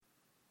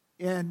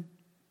In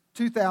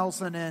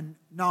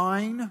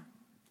 2009,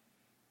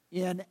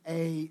 in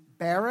a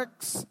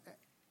barracks,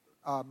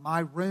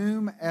 my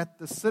room at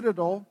the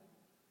Citadel,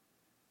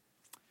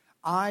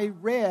 I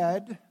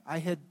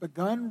had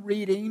begun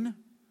reading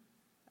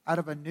out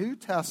of a New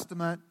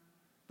Testament,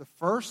 the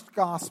first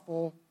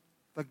gospel,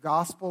 the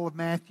Gospel of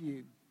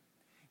Matthew.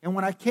 And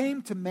when I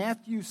came to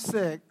Matthew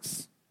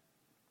 6,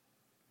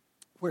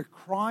 where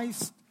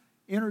Christ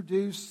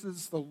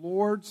introduces the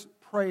Lord's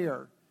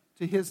Prayer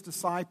to his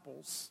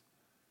disciples,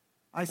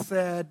 I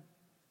said,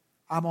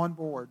 I'm on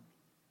board.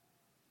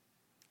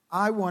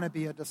 I want to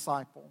be a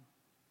disciple.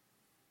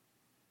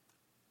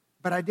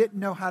 But I didn't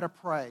know how to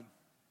pray.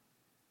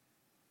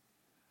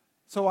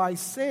 So I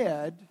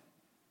said,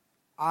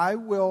 I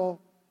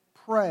will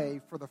pray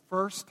for the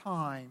first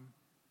time,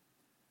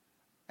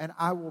 and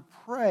I will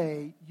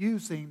pray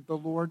using the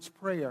Lord's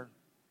Prayer.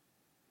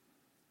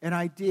 And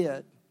I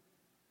did.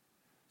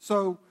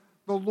 So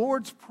the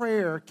Lord's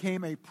Prayer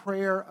became a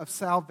prayer of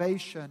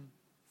salvation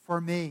for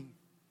me.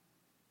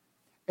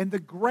 And the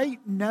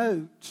great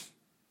note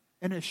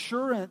and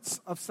assurance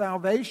of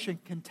salvation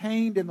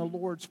contained in the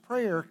Lord's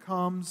Prayer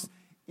comes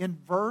in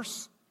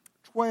verse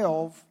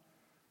 12,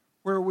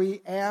 where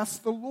we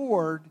ask the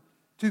Lord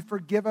to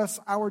forgive us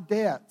our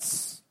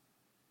debts.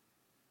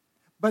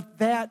 But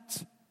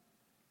that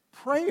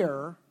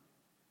prayer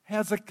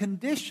has a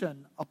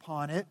condition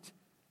upon it.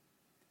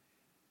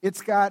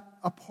 It's got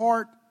a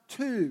part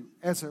 2,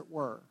 as it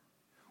were,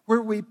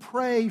 where we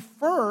pray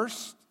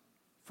first,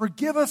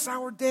 forgive us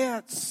our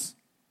debts.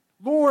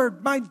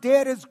 Lord, my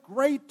debt is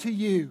great to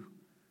you.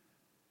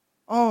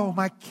 Oh,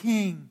 my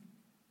King,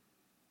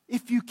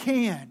 if you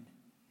can,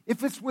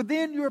 if it's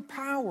within your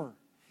power,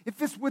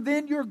 if it's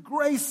within your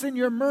grace and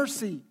your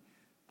mercy,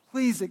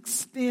 please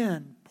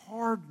extend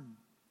pardon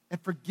and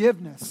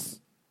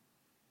forgiveness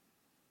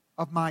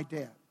of my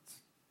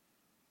debts.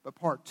 But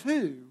part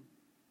 2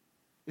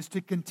 is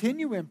to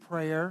continue in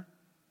prayer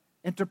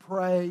and to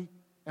pray,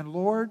 and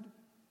Lord,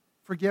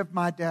 forgive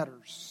my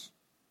debtors.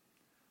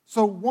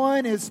 So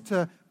one is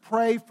to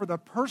pray for the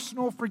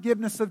personal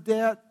forgiveness of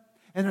debt,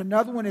 and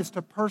another one is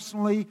to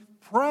personally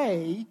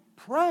pray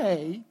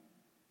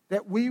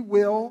that we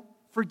will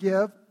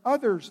forgive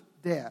others'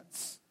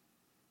 debts.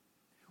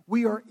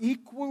 We are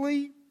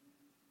equally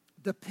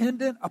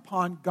dependent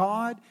upon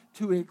God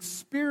to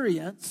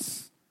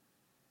experience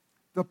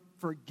the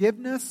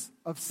forgiveness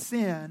of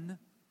sin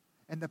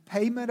and the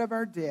payment of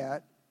our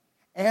debt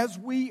as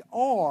we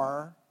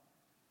are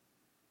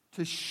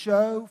to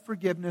show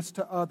forgiveness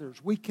to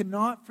others. We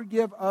cannot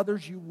forgive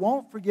others. You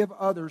won't forgive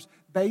others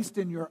based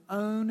in your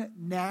own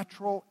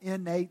natural,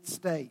 innate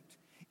state.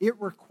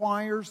 It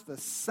requires the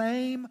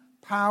same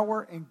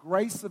power and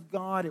grace of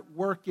God at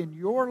work in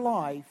your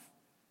life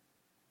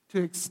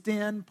to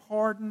extend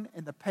pardon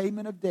and the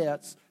payment of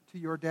debts to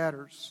your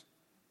debtors.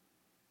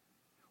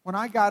 When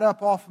I got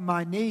up off of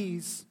my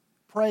knees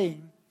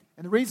praying,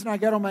 and the reason I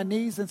got on my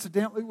knees,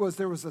 incidentally, was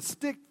there was a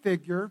stick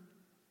figure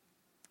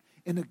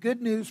in the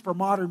Good News for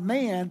Modern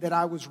Man that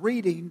I was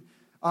reading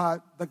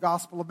the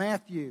Gospel of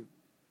Matthew.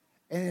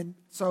 And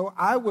so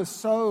I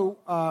was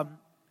I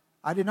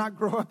did not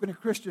grow up in a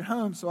Christian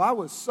home, so I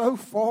was so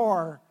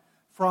far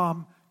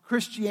from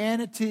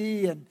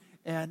Christianity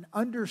and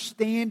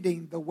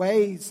understanding the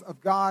ways of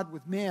God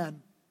with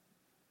men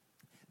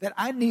that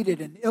I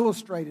needed an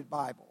illustrated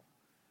Bible.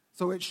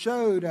 So it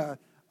showed a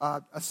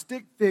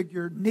stick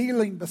figure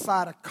kneeling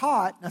beside a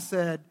cot, and I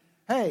said,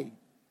 hey,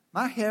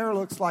 my hair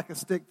looks like a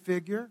stick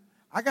figure.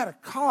 I got a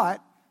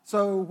cot,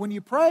 so when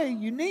you pray,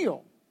 you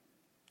kneel.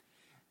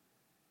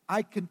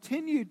 I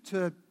continued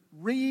to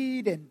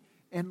read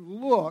and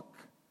look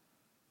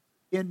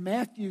in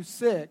Matthew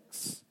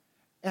 6,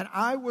 and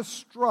I was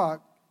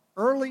struck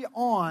early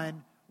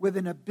on with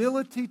an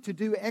ability to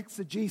do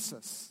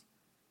exegesis.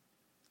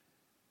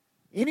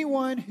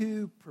 Anyone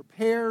who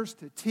prepares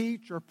to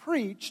teach or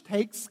preach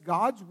takes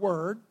God's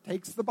Word,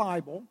 takes the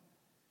Bible,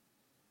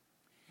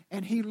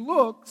 and he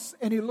looks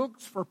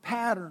for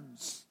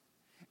patterns.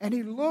 And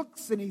he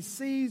looks and he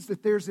sees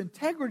that there's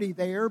integrity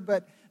there,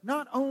 but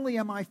not only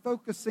am I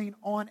focusing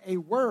on a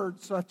word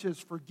such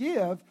as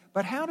forgive,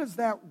 but how does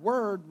that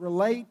word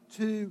relate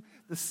to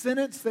the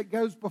sentence that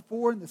goes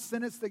before and the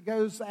sentence that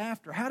goes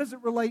after? How does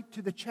it relate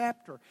to the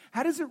chapter?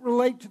 How does it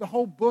relate to the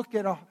whole book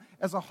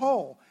as a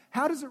whole?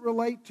 How does it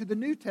relate to the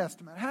New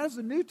Testament? How does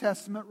the New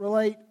Testament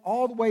relate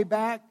all the way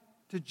back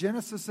to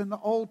Genesis in the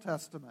Old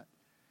Testament?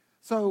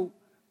 So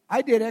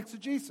I did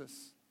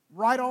exegesis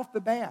right off the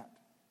bat.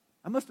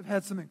 I must have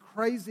had some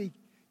crazy,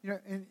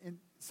 and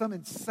some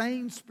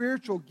insane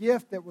spiritual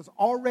gift that was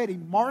already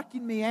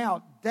marking me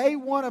out day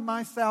one of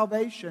my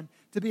salvation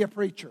to be a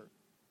preacher.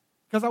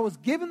 Because I was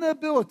given the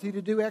ability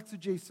to do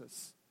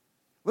exegesis.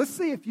 Let's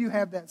see if you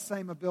have that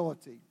same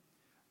ability.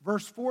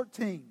 Verse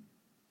 14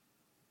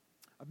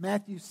 of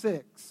Matthew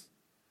 6.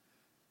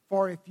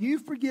 For if you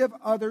forgive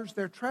others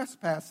their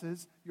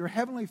trespasses, your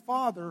heavenly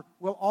Father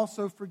will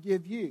also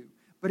forgive you.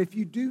 But if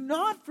you do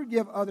not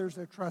forgive others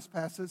their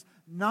trespasses,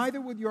 neither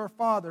will your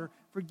Father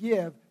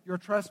forgive your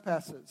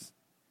trespasses.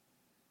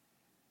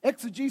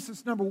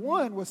 Exegesis number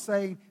 1 was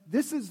saying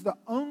this is the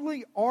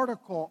only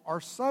article or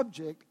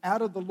subject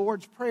out of the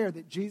Lord's Prayer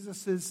that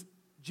Jesus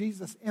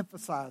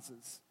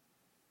emphasizes.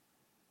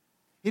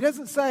 He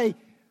doesn't say,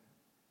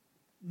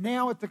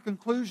 now at the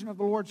conclusion of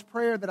the Lord's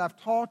Prayer that I've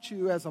taught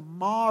you as a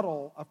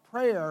model of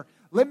prayer,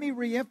 let me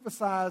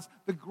reemphasize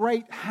the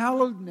great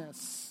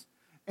hallowedness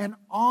and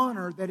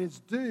honor that is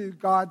due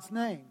God's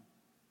name.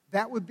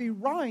 That would be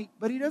right,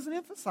 but he doesn't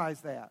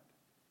emphasize that.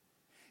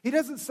 He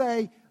doesn't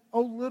say,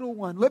 oh, little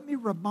one, let me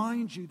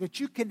remind you that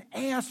you can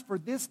ask for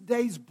this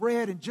day's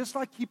bread, and just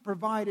like he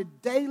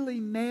provided daily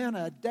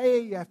manna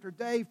day after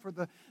day for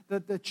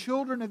the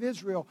children of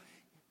Israel,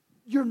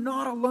 you're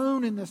not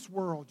alone in this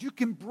world. You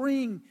can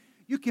bring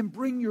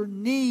your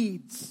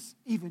needs,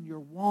 even your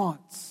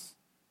wants,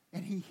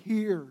 and he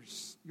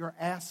hears your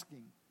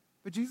asking.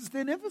 But Jesus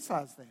didn't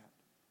emphasize that.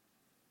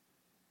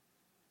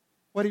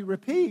 What he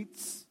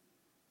repeats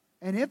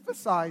and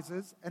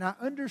emphasizes, and I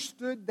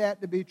understood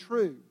that to be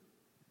true.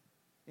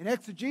 In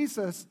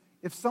exegesis,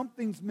 if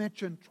something's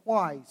mentioned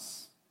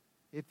twice,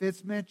 if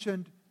it's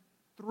mentioned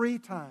 3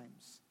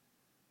 times,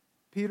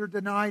 Peter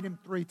denied him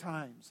 3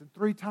 times. And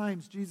 3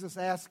 times Jesus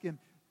asked him,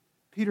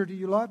 Peter, do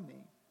you love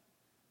me?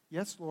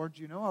 Yes, Lord,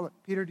 you know I love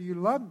you. Peter, do you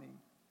love me?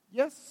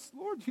 Yes,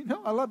 Lord, you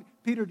know I love you.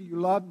 Peter, do you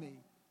love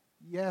me?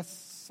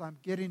 Yes, I'm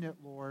getting it,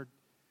 Lord.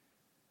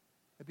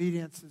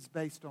 Obedience is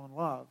based on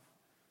love.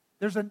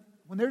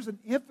 When there's an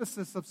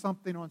emphasis of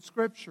something on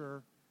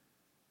Scripture,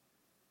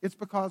 it's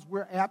because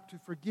we're apt to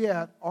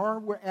forget or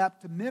we're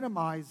apt to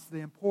minimize the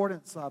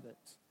importance of it.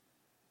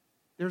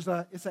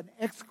 It's an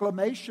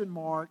exclamation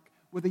mark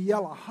with a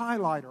yellow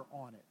highlighter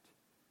on it.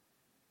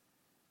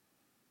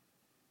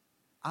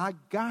 I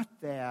got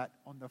that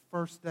on the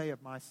first day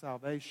of my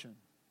salvation.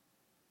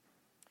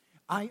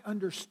 I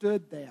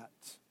understood that.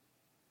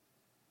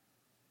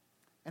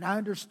 And I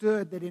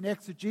understood that in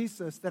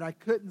exegesis that I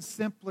couldn't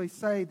simply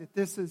say that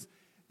this is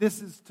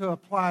to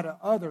apply to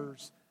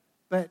others,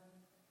 but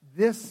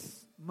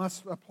this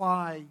must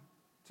apply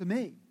to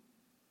me.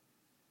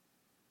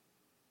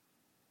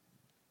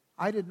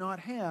 I did not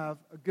have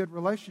a good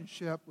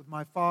relationship with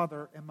my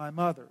father and my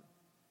mother.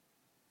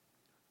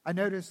 I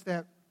noticed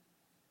that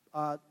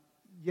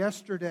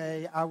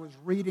yesterday I was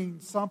reading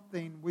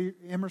something.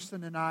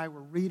 Emerson and I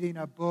were reading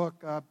a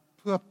book, a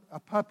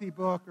puppy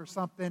book or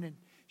something, and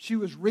she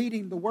was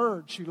reading the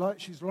words.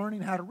 She's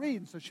learning how to read,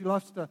 and so she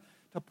loves to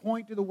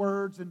point to the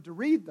words and to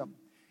read them.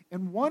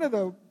 And one of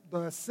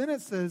the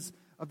sentences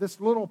of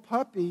this little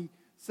puppy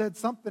said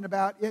something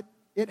about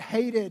it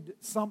hated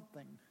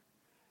something.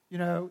 You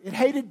know, it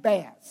hated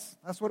Baz.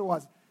 That's what it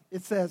was.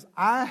 It says,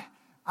 I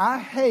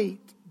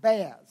hate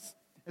Baz.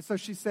 And so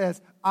she says,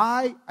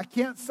 I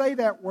can't say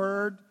that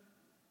word,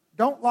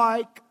 don't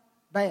like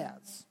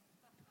Baz.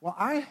 Well,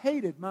 I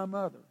hated my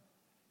mother.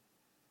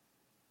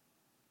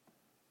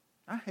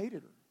 I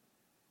hated her.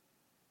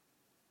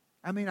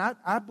 I mean,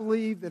 I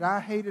believe that I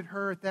hated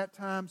her at that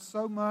time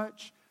so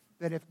much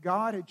that if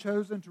God had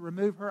chosen to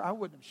remove her, I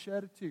wouldn't have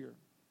shed a tear.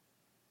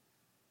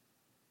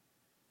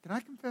 Can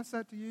I confess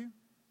that to you?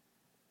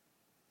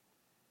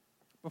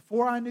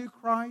 Before I knew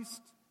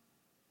Christ,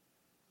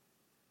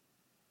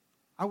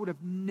 I would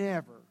have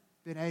never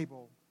been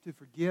able to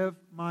forgive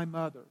my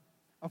mother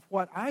of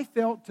what I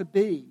felt to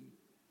be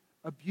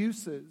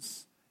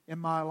abuses in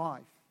my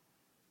life.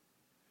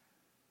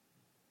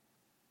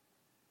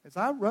 As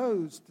I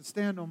rose to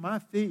stand on my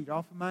feet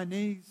off of my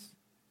knees,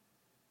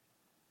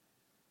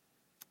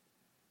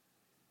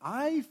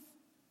 I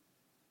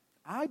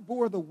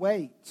bore the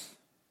weight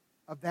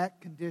of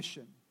that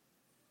condition.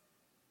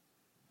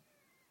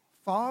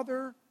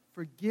 Father,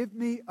 forgive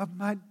me of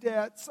my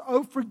debts.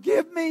 Oh,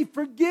 forgive me,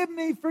 forgive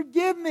me,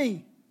 forgive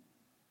me.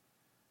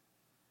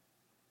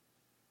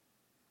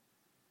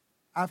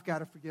 I've got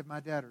to forgive my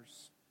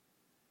debtors.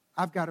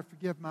 I've got to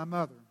forgive my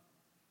mother.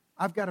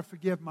 I've got to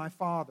forgive my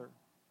father.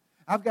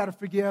 I've got to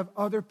forgive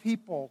other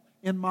people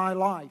in my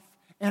life.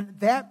 And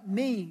that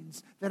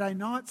means that I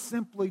not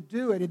simply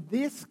do it, in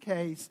this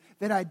case,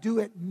 that I do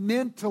it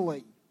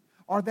mentally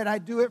or that I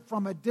do it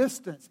from a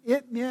distance.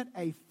 It meant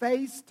a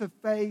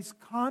face-to-face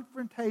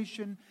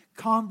confrontation,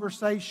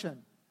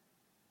 conversation.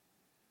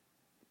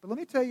 But let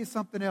me tell you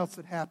something else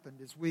that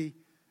happened as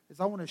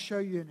I want to show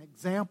you an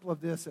example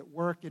of this at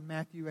work in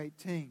Matthew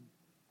 18.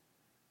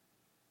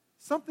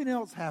 Something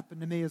else happened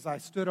to me as I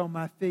stood on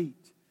my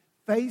feet,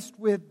 faced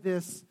with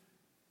this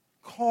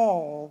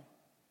call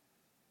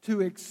to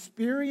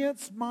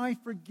experience my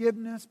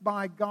forgiveness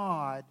by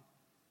God,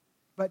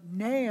 but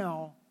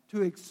now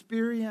to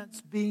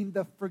experience being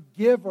the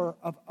forgiver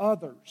of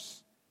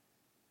others.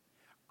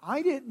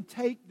 I didn't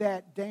take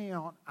that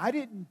down. I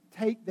didn't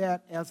take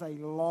that as a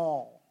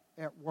law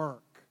at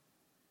work.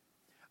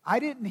 I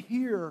didn't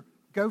hear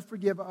go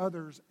forgive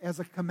others as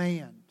a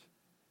command.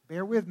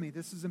 Bear with me,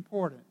 this is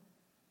important.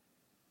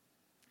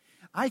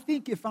 I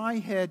think if I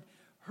had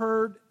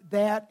heard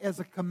that as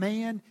a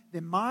command,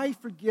 then my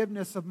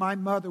forgiveness of my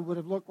mother would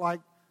have looked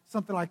like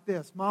something like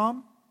this.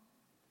 Mom,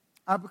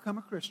 I've become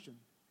a Christian.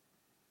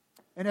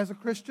 And as a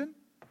Christian,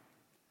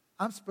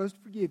 I'm supposed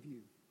to forgive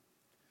you.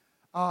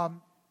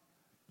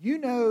 you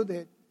know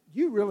that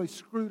you really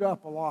screwed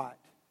up a lot.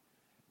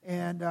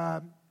 And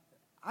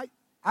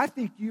I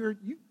think you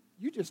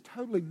just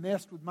totally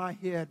messed with my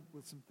head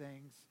with some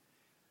things.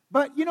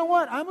 But you know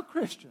what? I'm a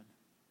Christian,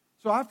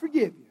 so I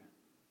forgive you.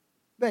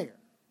 There.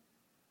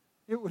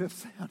 It would have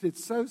sounded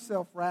so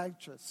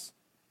self-righteous.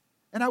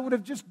 And I would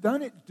have just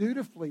done it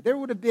dutifully. There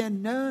would have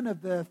been none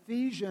of the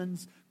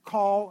Ephesians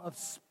call of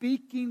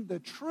speaking the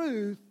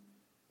truth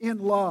in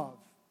love.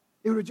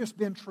 It would have just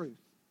been truth.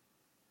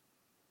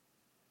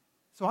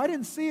 So I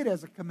didn't see it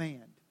as a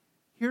command.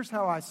 Here's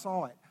how I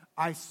saw it.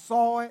 I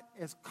saw it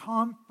as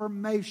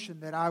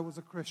confirmation that I was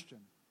a Christian.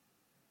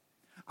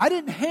 I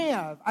didn't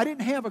have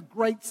a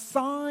great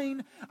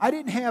sign. I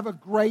didn't have a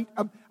great...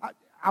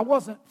 I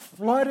wasn't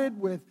flooded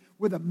with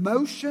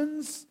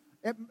emotions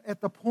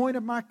at the point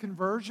of my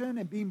conversion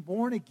and being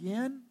born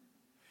again.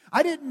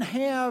 I didn't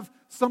have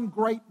some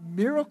great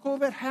miracle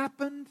that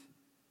happened.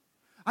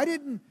 I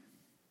didn't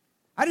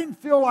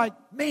feel like,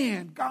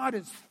 man, God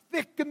is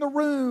thick in the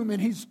room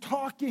and He's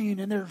talking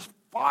and there's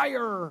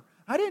fire.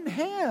 I didn't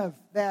have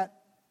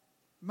that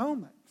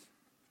moment.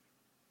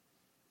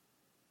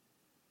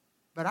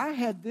 But I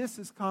had this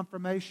as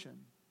confirmation.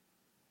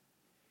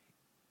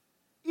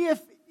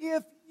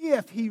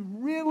 If He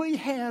really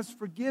has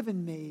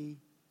forgiven me,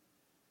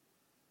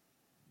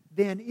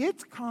 then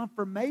it's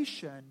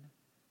confirmation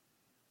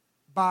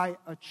by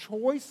a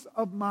choice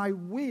of my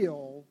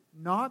will,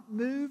 not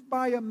moved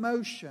by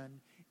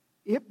emotion.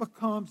 It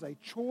becomes a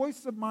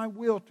choice of my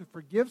will to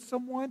forgive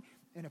someone.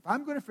 And if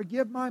I'm going to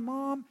forgive my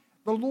mom,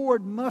 the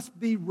Lord must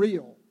be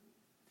real.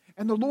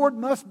 And the Lord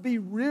must be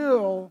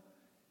real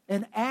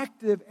and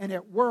active and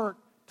at work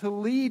to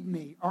lead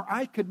me. Or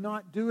I could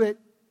not do it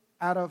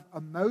out of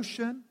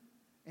emotion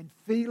and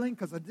feeling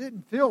because I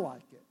didn't feel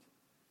like it.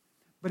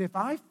 But if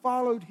I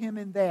followed Him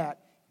in that,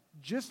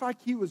 just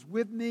like He was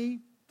with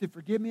me to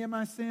forgive me of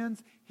my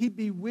sins, He'd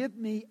be with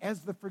me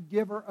as the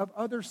forgiver of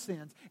other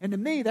sins. And to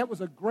me, that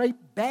was a great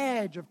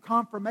badge of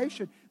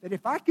confirmation that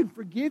if I can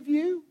forgive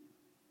you,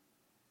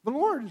 the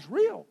Lord is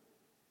real.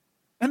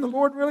 And the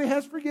Lord really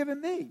has forgiven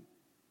me.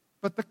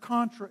 But the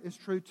contra is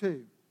true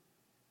too.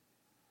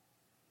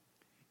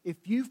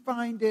 If you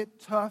find it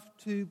tough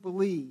to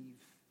believe,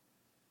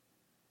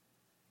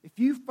 if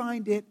you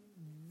find it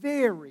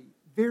very,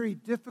 very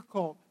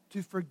difficult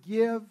to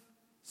forgive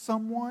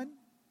someone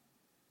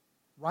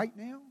right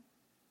now,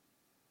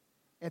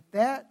 at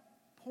that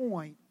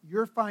point,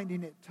 you're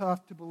finding it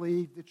tough to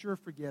believe that you're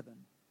forgiven.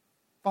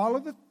 Follow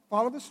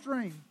the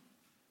string.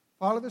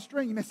 Follow the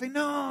string. You may say,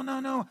 no.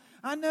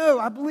 I know.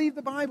 I believe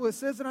the Bible. It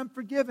says that I'm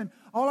forgiven.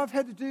 All I've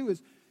had to do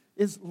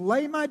is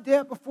lay my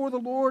debt before the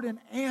Lord and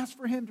ask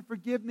for Him to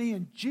forgive me.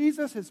 And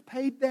Jesus has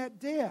paid that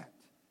debt.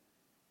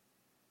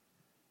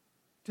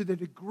 To the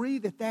degree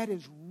that that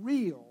is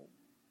real,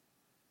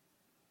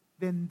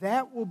 then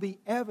that will be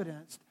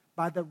evidenced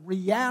by the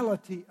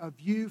reality of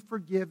you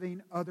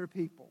forgiving other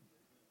people.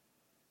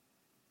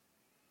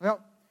 Well,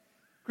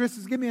 Chris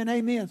has given me an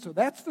amen, so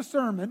that's the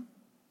sermon.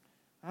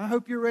 I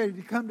hope you're ready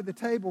to come to the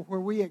table where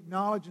we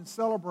acknowledge and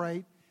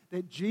celebrate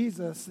that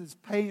Jesus is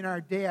paying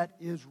our debt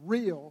is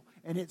real,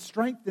 and it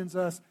strengthens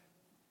us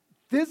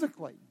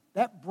physically.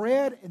 That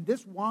bread and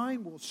this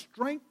wine will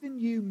strengthen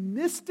you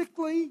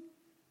mystically,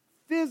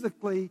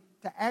 physically,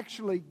 to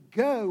actually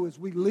go as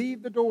we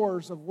leave the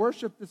doors of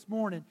worship this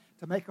morning,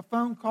 to make a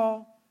phone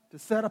call, to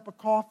set up a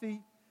coffee,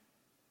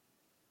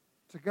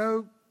 to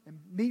go and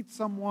meet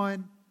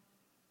someone,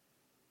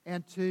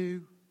 and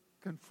to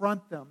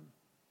confront them.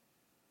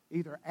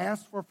 Either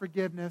ask for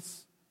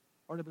forgiveness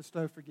or to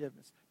bestow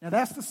forgiveness. Now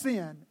that's the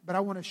sin, but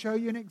I want to show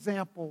you an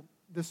example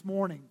this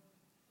morning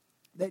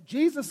that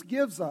Jesus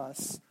gives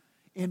us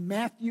in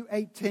Matthew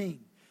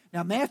 18.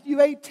 Now Matthew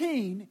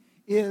 18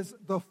 is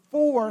the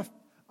fourth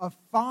of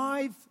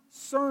 5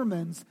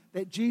 sermons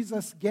that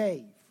Jesus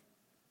gave.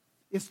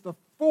 It's the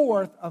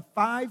fourth of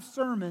 5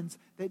 sermons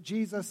that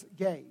Jesus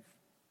gave.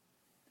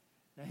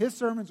 Now His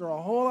sermons are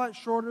a whole lot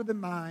shorter than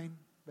mine,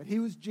 but He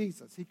was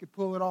Jesus. He could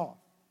pull it off.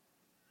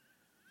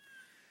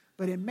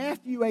 But in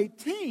Matthew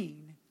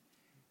 18,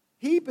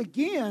 He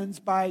begins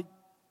by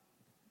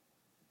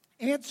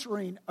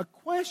answering a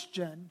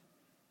question.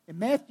 In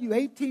Matthew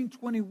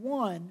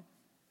 18:21,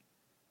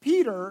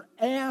 Peter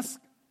asked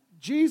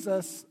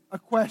Jesus a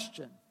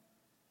question.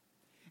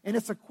 And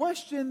it's a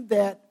question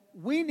that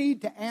we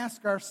need to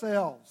ask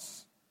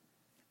ourselves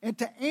and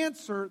to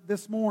answer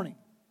this morning.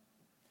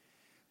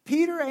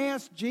 Peter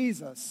asked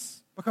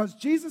Jesus, because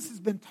Jesus has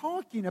been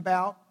talking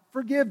about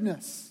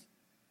forgiveness.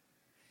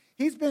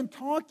 He's been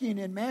talking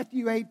in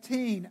Matthew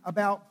 18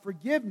 about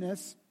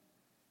forgiveness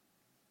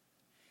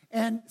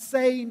and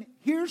saying,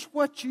 here's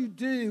what you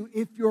do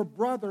if your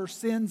brother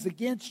sins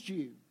against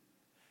you.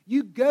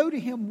 You go to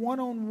him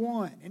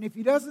one-on-one. And if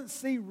he doesn't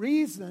see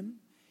reason,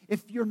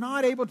 if you're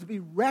not able to be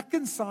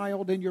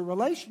reconciled in your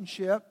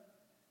relationship,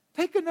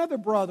 take another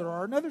brother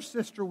or another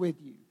sister with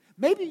you.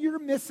 Maybe you're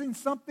missing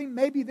something.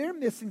 Maybe they're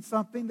missing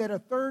something that a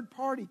third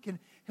party can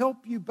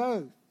help you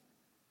both.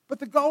 But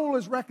the goal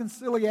is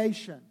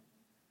reconciliation.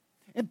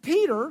 And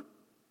Peter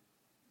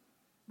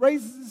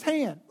raises his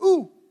hand.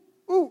 Ooh,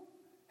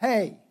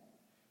 hey,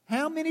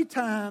 how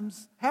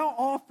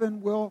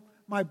often will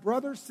my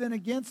brother sin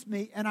against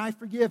me and I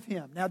forgive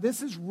him? Now,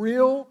 this is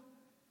real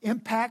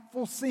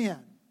impactful sin.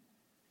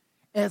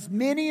 As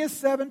many as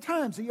 7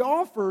 times. He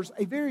offers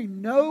a very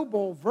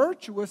noble,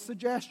 virtuous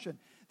suggestion.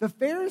 The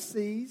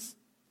Pharisees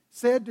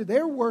said to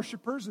their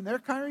worshipers and their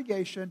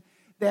congregation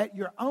that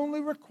you're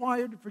only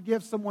required to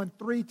forgive someone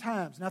 3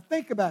 times. Now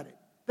think about it.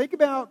 Think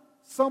about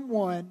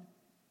someone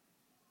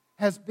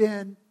has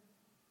been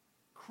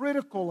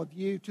critical of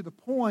you to the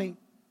point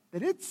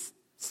that it's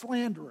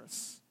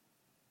slanderous.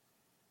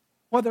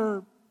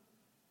 Whether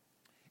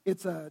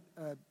it's a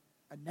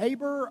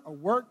neighbor, a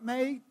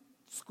workmate,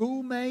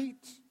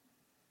 schoolmate,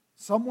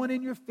 someone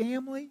in your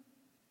family.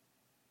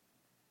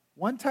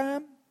 1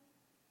 time,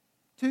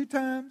 2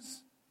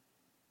 times,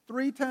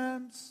 3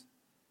 times,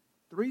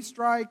 3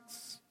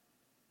 strikes,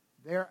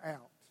 they're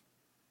out.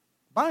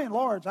 By and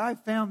large,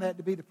 I've found that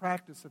to be the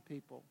practice of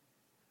people.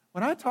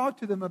 When I talk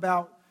to them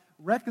about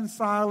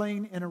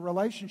reconciling in a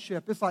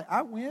relationship, it's like,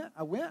 I went,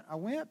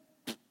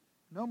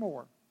 no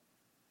more.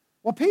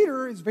 Well,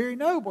 Peter is very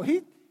noble.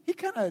 He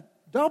kind of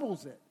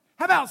doubles it.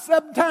 How about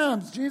 7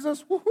 times,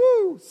 Jesus?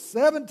 Woohoo!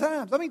 7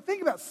 times. I mean,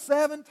 think about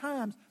 7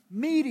 times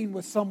meeting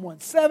with someone.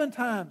 7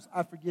 times,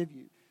 I forgive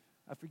you.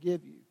 I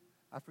forgive you.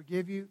 I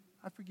forgive you.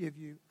 I forgive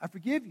you. I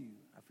forgive you.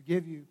 I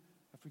forgive you.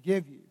 I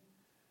forgive you.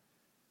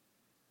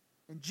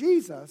 And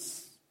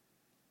Jesus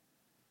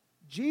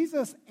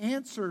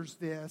answers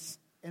this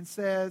and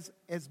says,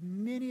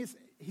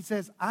 he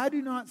says, I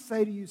do not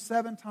say to you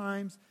 7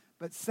 times,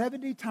 but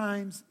 70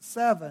 times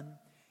 7.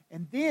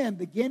 And then,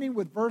 beginning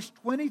with verse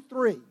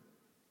 23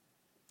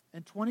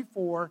 and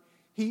 24,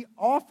 he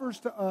offers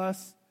to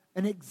us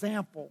an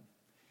example.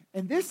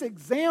 And this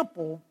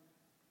example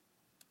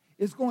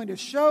is going to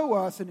show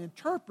us and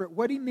interpret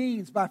what he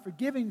means by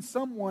forgiving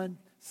someone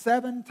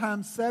 7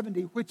 times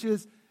 70, which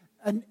is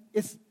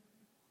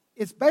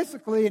it's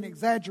basically an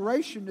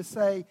exaggeration to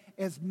say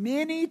as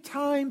many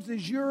times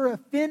as you're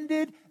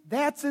offended,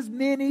 that's as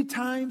many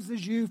times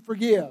as you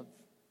forgive.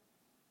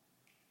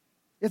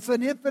 It's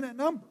an infinite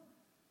number.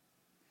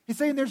 He's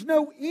saying there's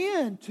no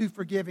end to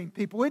forgiving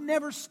people. It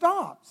never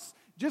stops.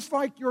 Just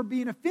like your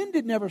being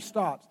offended never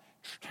stops.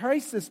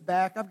 Trace this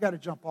back. I've got to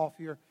jump off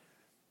here.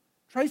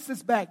 Trace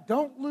this back.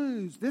 Don't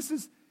lose. This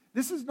is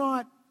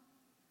like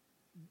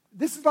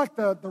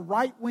the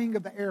right wing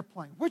of the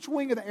airplane. Which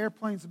wing of the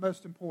airplane is the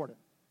most important?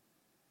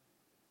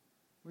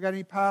 We got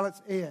any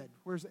pilots? Ed.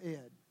 Where's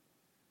Ed?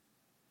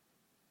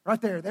 Right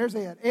there. There's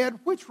Ed. Ed,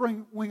 which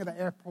wing of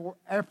the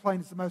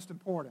airplane is the most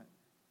important?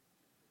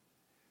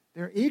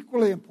 They're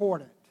equally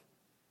important.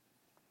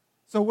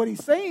 So what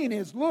he's saying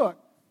is, look,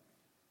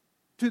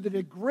 to the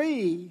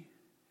degree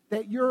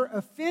that you're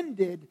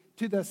offended,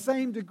 to the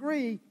same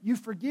degree you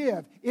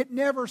forgive. It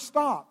never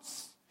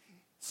stops.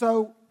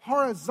 So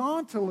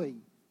horizontally,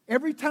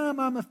 every time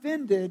I'm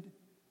offended,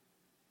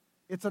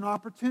 it's an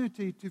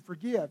opportunity to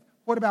forgive.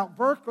 What about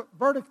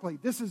vertically?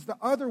 This is the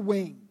other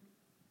wing.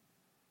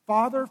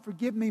 Father,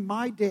 forgive me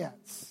my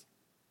debts.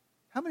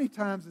 How many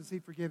times has he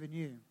forgiven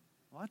you?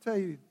 Well, I tell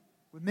you,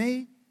 with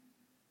me,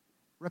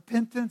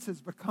 repentance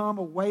has become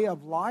a way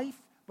of life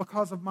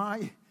because of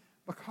my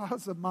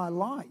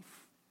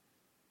life.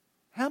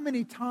 How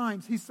many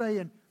times? He's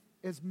saying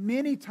as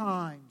many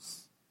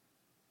times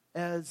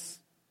as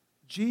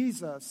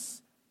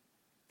Jesus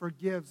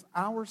forgives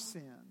our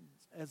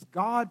sins, as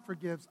God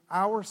forgives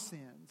our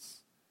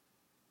sins,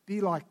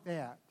 be like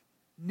that,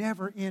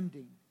 never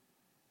ending.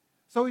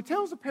 So he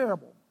tells a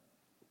parable.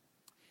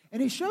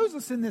 And he shows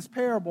us in this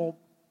parable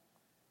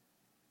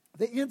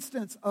the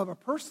instance of a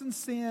person's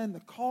sin, the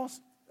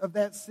cost of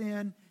that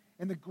sin,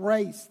 and the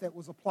grace that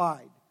was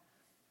applied.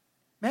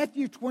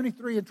 Matthew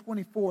 23 and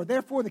 24.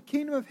 Therefore, the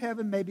kingdom of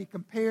heaven may be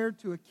compared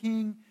to a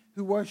king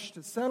who wished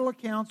to settle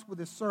accounts with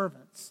his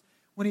servants.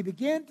 When he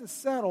began to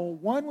settle,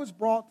 one was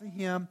brought to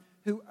him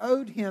who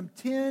owed him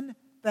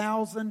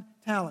 10,000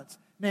 talents.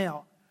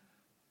 Now,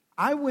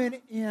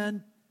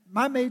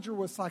 my major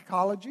was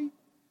psychology.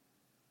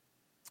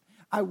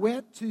 I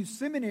went to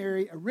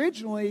seminary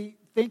originally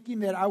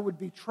thinking that I would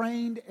be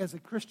trained as a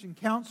Christian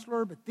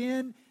counselor, but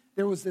then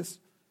there was this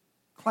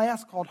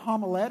class called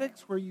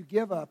homiletics where you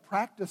give a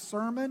practice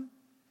sermon.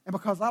 And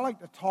because I like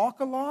to talk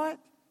a lot,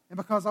 and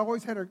because I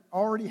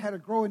already had a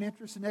growing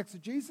interest in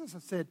exegesis, I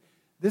said,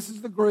 this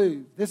is the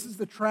groove. This is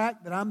the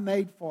track that I'm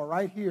made for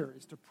right here,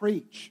 is to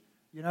preach.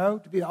 You know,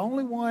 to be the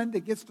only one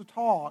that gets to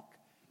talk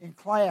in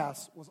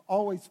class was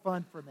always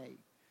fun for me.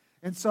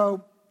 And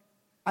so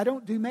I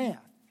don't do math.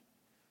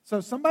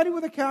 So somebody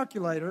with a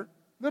calculator,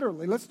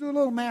 literally, let's do a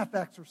little math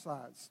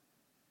exercise.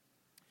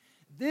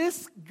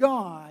 This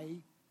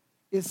guy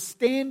is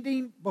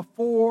standing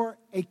before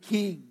a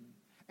king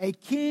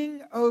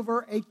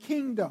over a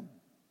kingdom.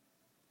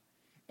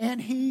 And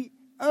he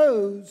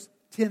owes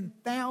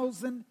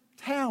 10,000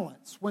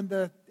 talents. When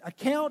the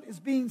account is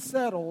being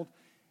settled,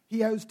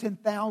 he owes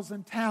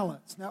 10,000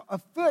 talents. Now, a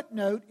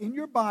footnote in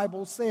your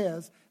Bible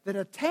says that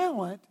a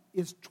talent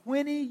is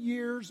 20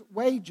 years'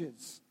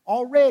 wages.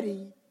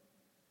 Already,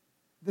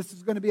 this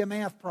is going to be a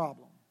math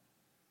problem.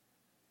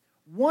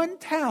 1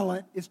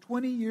 talent is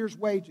 20 years'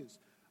 wages.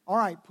 All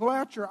right, pull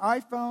out your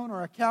iPhone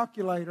or a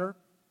calculator.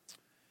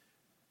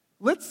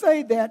 Let's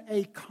say that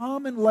a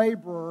common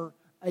laborer,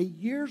 a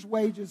year's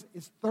wages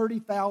is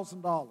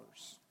 $30,000.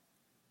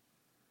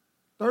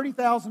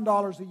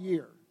 $30,000 a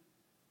year.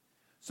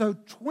 So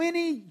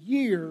 20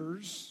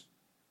 years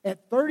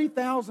at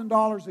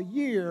 $30,000 a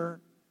year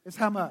is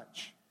how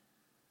much?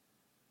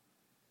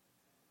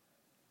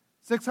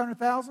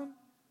 600,000?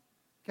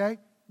 Okay.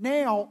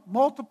 Now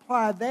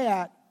multiply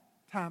that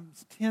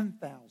times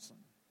 10,000.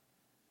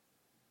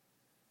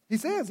 He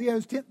says he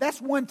owes 10.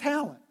 That's 1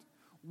 talent.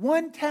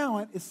 1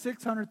 talent is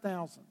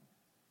 600,000.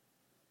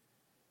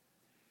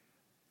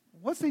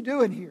 What's he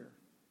doing here?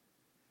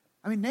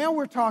 I mean, now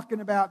we're talking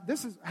about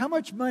this is how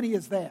much money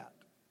is that?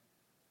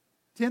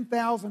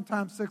 10,000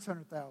 times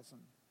 600,000.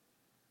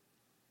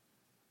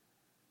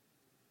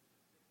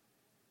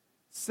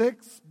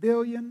 $6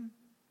 billion.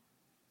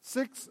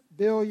 $6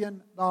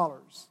 billion. Now,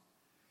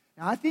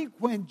 I think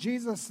when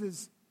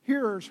Jesus'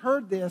 hearers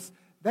heard this,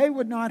 they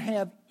would not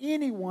have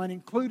anyone,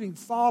 including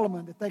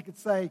Solomon, that they could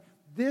say,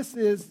 this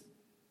is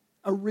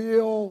a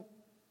real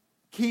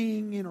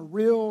king in a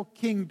real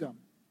kingdom.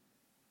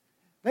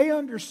 They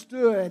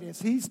understood,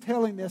 as he's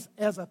telling this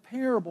as a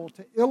parable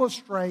to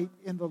illustrate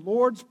in the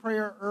Lord's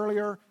Prayer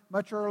earlier,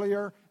 much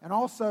earlier, and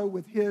also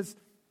with his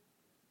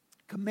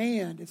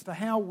command as to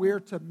how we're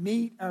to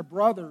meet our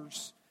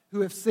brothers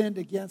who have sinned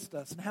against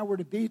us and how we're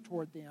to be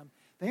toward them.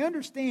 They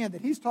understand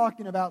that he's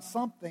talking about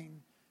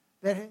something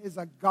that is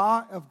a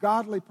God of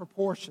godly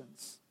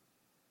proportions.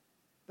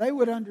 They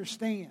would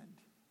understand.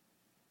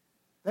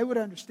 They would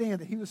understand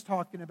that he was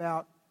talking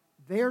about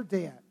their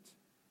debt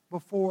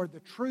before the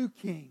true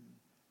king,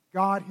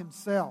 God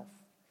himself.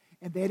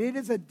 And that it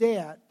is a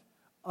debt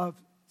of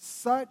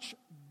such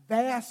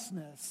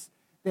vastness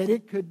that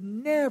it could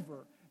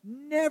never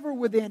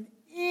within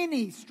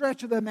any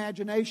stretch of the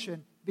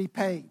imagination be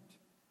paid.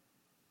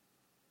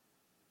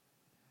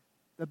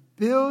 The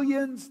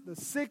billions, the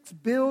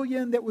 $6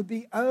 billion that would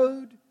be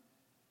owed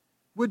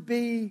would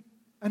be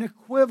an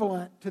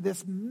equivalent to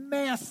this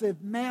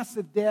massive,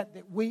 massive debt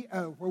that we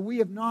owe, where we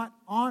have not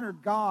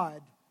honored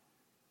God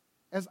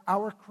as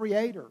our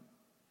Creator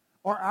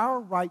or our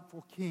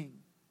rightful King.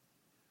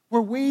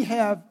 Where we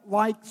have,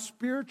 like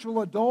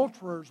spiritual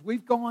adulterers,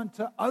 we've gone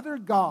to other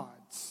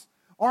gods.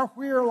 Or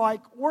we're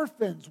like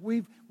orphans.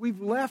 We've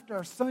left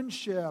our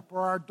sonship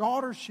or our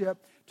daughtership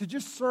to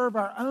just serve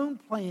our own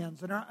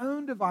plans and our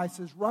own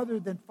devices rather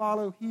than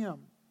follow Him.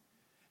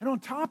 And on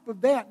top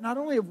of that, not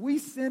only have we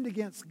sinned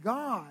against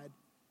God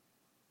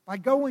by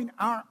going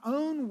our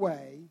own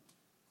way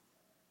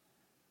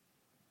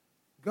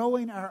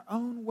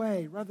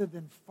rather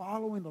than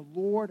following the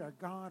Lord, our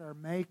God, our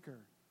Maker,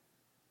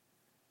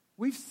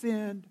 we've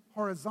sinned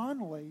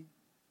horizontally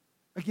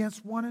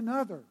against one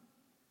another.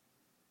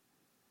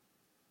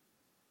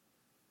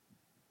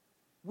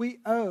 We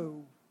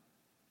owe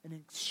an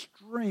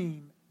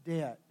extreme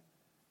debt.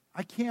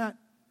 I can't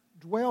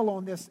dwell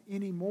on this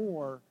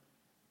anymore.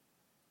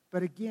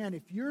 But again,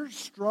 if you're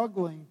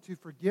struggling to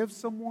forgive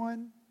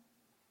someone,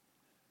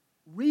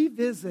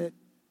 revisit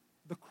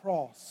the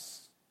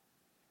cross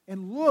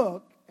and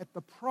look at the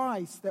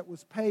price that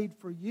was paid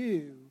for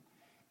you.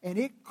 And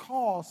it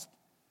cost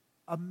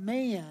a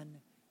man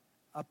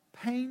a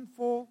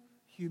painful,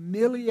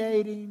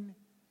 humiliating,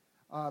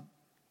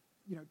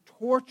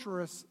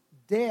 torturous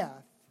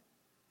death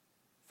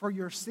for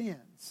your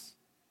sins.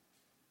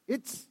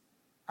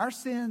 Our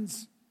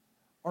sins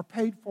are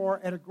paid for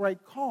at a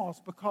great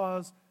cost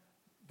because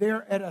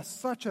they're at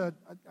such a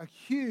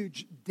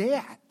huge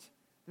debt.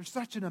 There's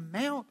such an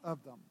amount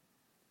of them.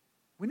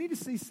 We need to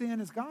see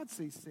sin as God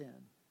sees sin.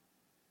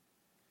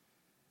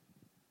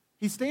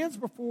 He stands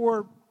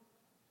before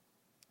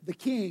the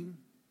king,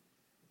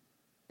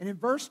 and in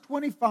verse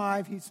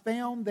 25, he's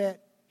found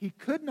that he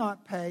could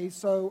not pay,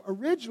 so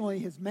originally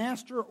his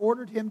master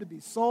ordered him to be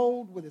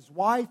sold with his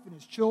wife and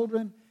his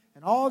children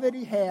and all that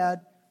he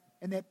had,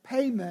 and that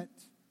payment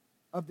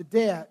of the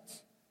debt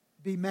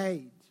be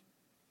made.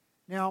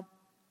 Now,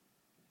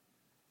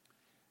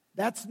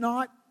 that's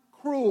not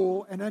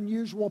cruel and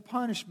unusual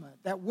punishment.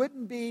 That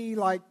wouldn't be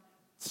like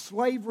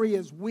slavery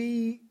as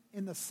we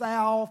in the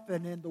South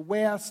and in the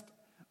West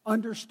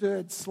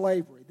understood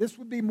slavery. This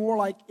would be more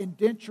like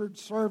indentured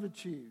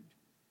servitude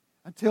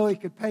until he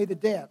could pay the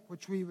debt,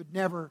 which we would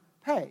never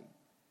pay.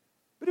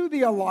 But it would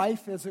be a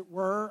life, as it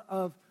were,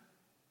 of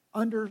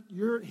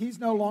he's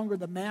no longer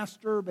the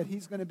master, but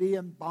he's going to be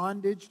in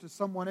bondage to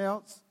someone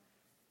else.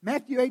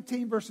 Matthew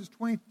 18, verses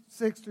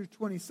 26 through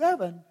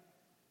 27,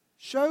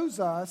 shows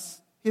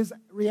us his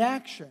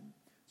reaction.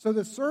 So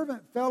the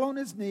servant fell on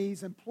his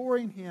knees,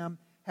 imploring him,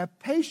 "Have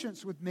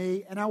patience with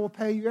me, and I will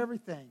pay you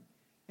everything."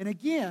 And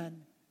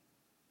again,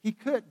 he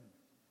couldn't.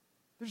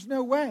 There's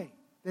no way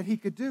that he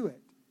could do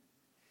it.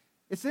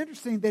 It's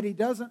interesting that he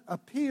doesn't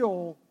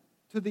appeal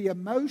to the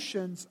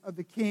emotions of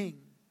the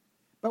king.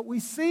 But we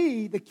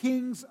see the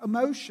king's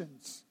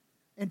emotions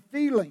and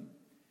feeling.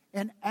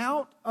 And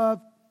out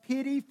of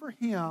pity for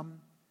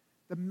him,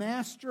 the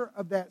master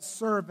of that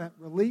servant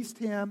released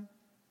him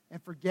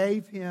and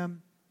forgave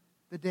him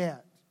the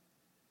debt.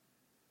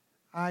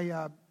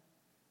 I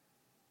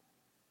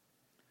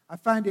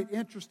find it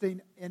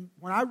interesting, and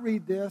when I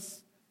read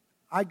this,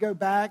 I go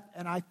back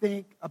and I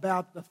think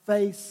about the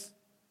face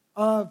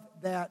of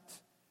that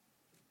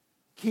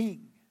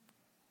king.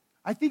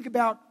 I think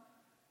about,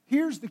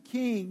 here's the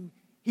king.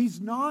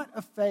 He's not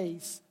a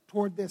face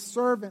toward this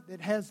servant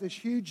that has this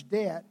huge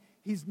debt.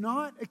 He's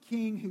not a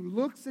king who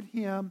looks at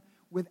him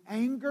with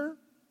anger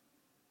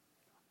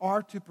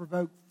or to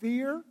provoke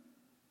fear.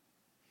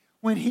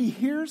 When he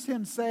hears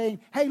him saying,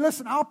 hey,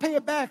 listen, I'll pay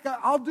it back.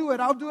 I'll do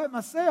it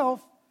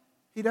myself.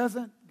 He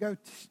doesn't go,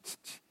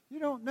 you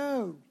don't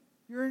know.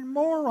 You're a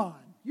moron.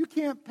 You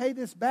can't pay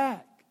this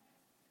back.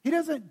 He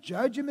doesn't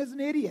judge him as an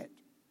idiot.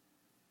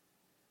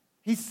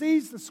 He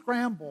sees the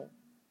scramble,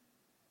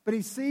 but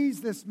he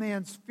sees this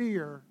man's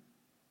fear.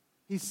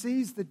 He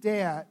sees the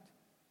debt,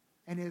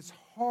 and his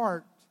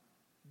heart,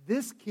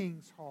 this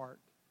king's heart,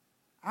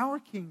 our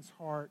king's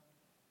heart,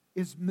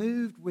 is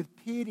moved with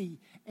pity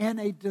and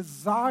a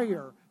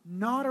desire,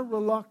 not a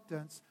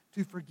reluctance,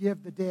 to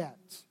forgive the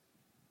debt.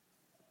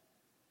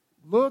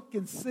 Look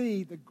and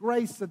see the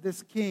grace of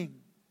this king.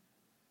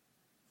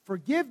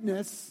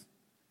 Forgiveness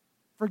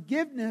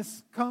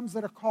comes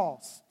at a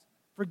cost.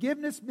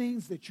 Forgiveness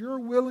means that you're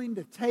willing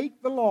to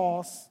take the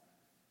loss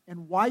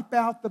and wipe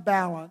out the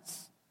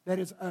balance that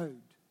is owed.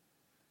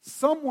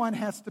 Someone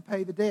has to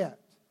pay the debt.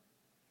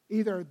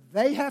 Either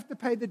they have to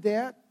pay the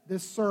debt,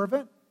 this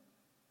servant.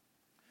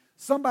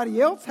 Somebody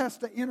else has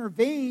to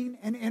intervene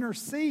and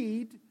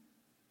intercede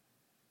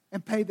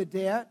and pay the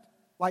debt,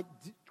 like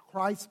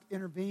Christ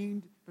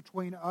intervened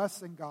between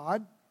us and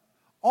God.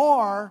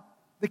 Or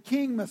the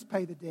king must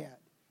pay the debt.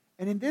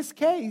 And in this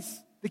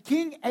case, the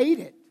king ate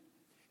it.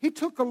 He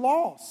took a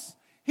loss.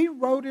 He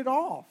wrote it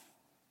off.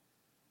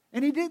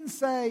 And he didn't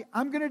say,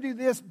 I'm going to do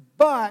this,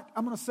 but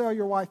I'm going to sell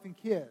your wife and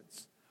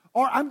kids.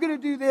 Or I'm going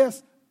to do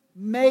this,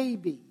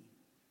 maybe.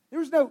 There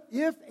was no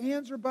ifs,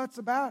 ands, or buts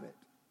about it.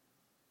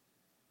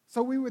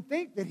 So we would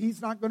think that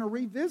he's not going to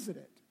revisit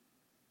it.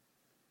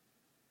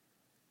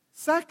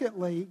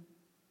 Secondly,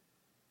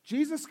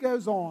 Jesus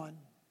goes on,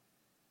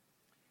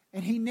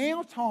 and he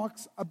now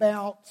talks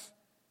about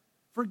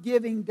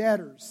forgiving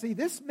debtors. See,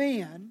 this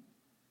man,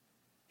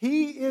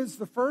 he is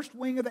the first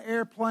wing of the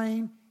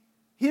airplane.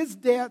 His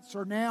debts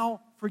are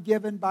now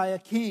forgiven by a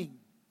king.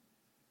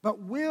 But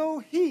will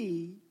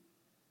he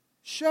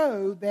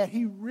show that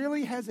he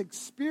really has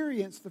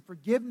experienced the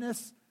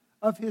forgiveness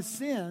of his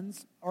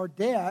sins or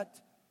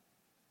debt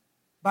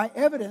by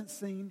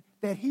evidencing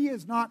that he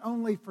is not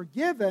only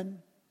forgiven,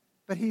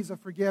 but he's a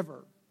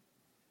forgiver?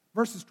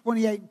 Verses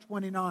 28 and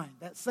 29.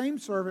 That same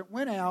servant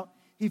went out.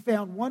 He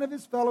found one of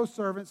his fellow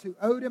servants who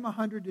owed him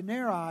 100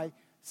 denarii.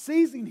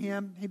 Seizing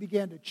him, he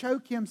began to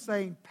choke him,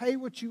 saying, pay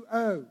what you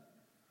owe.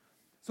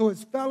 So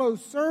his fellow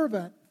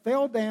servant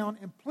fell down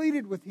and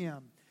pleaded with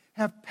him,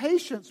 have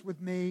patience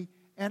with me,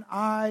 and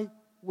I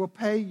will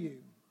pay you.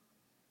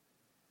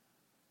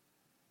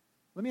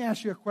 Let me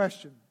ask you a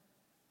question.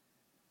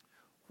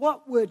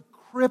 What would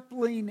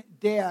crippling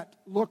debt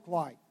look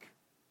like?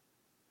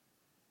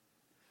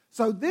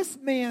 So this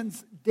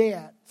man's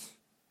debt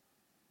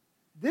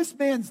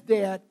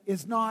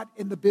is not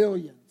in the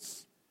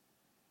billions.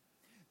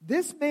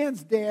 This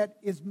man's debt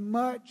is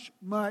much,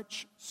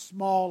 much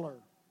smaller.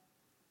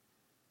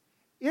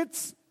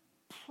 It's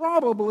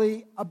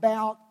probably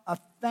about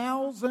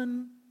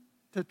 $1,000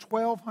 to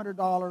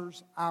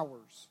 $1,200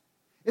 hours.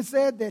 It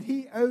said that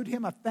he owed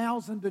him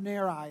 1,000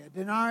 denarii. A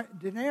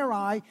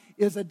denarii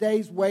is a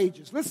day's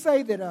wages. Let's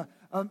say that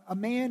a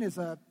man is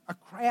a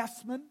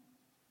craftsman.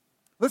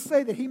 Let's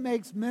say that he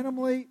makes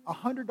minimally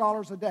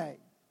 $100 a day.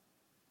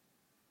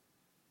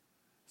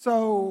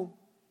 So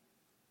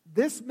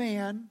this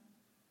man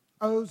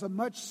owes a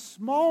much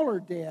smaller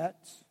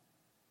debt,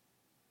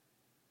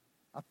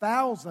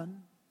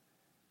 1,000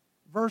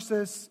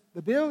 versus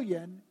the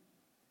billion,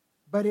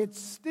 but it's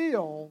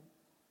still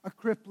a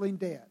crippling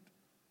debt.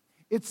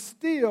 It's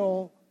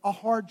still a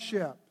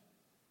hardship.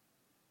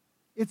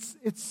 It's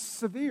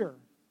severe.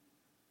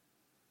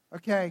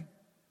 Okay.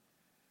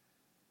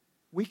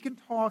 We can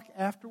talk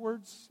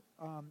afterwards.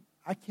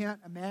 I can't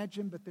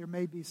imagine, but there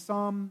may be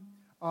some.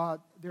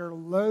 There are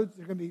going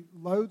to be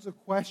loads of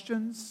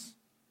questions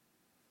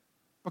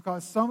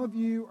because some of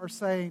you are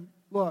saying,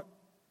 look,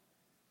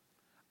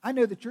 I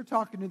know that you're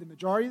talking to the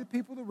majority of the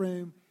people in the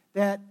room,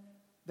 that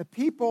the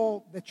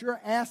people that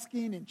you're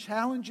asking and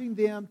challenging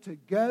them to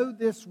go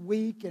this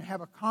week and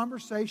have a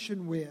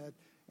conversation with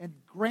and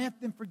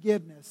grant them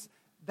forgiveness,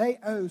 they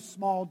owe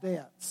small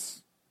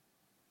debts.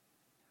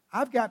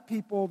 I've got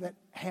people that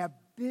have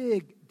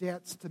big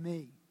debts to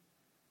me.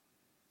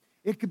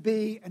 It could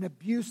be an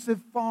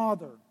abusive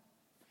father.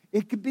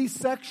 It could be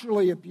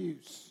sexually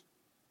abuse.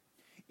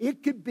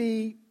 It could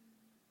be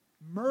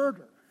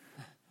murder.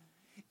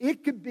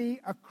 It could be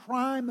a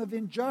crime of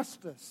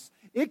injustice.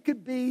 It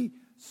could be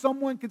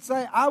someone could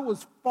say, I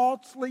was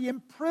falsely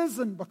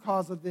imprisoned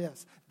because of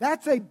this.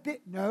 That's in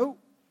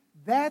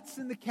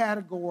the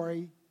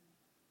category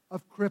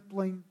of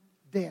crippling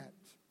debt.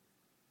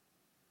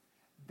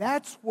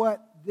 That's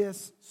what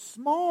this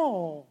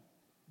small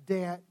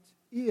debt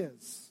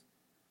is.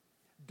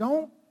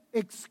 Don't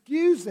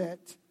excuse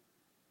it,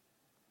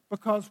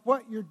 because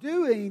what you're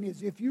doing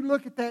is, if you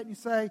look at that and you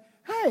say,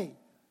 hey,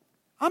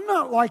 I'm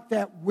not like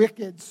that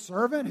wicked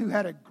servant who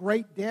had a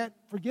great debt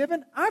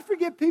forgiven. I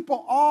forgive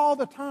people all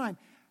the time.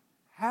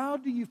 How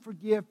do you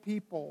forgive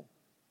people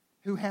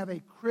who have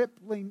a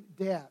crippling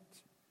debt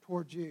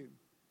towards you?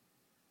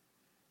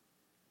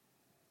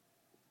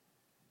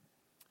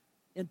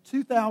 In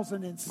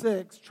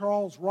 2006,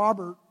 Charles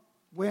Robert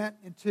went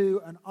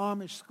into an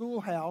Amish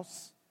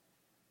schoolhouse,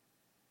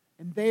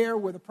 and there,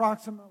 with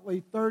approximately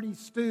 30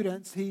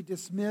 students, he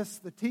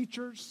dismissed the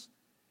teachers.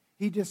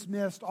 He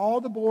dismissed all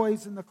the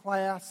boys in the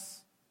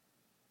class.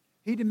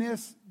 He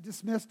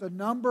dismissed a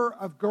number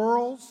of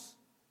girls,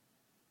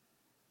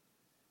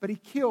 but he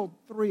killed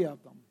 3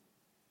 of them.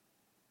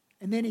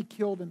 And then he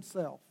killed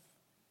himself.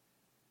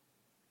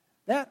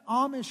 That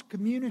Amish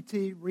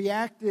community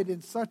reacted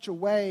in such a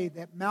way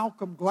that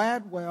Malcolm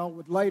Gladwell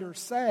would later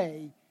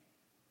say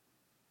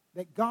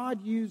that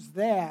God used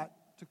that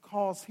to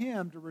cause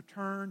him to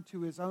return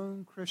to his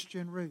own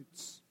Christian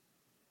roots.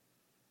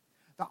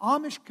 The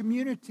Amish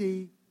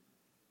community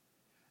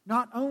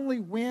not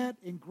only went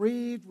and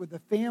grieved with the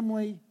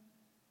family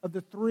of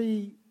the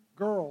 3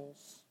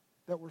 girls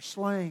that were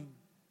slain,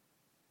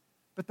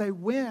 but they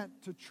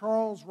went to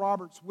Charles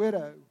Robert's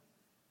widow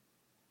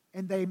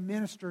and they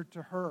ministered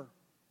to her.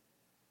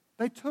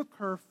 They took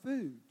her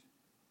food.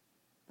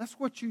 That's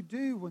what you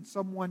do when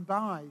someone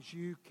dies.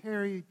 You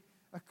carry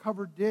a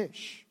covered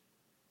dish.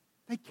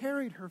 They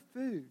carried her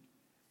food.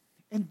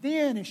 And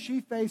then, as she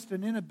faced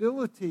an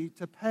inability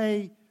to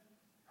pay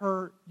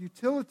her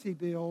utility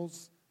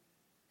bills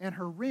and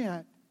her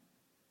rent,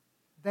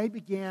 they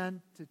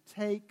began to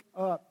take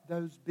up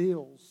those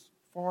bills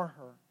for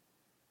her.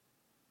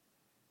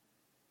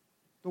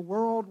 The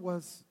world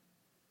was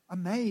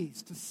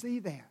amazed to see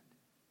that.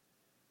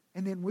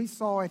 And then we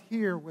saw it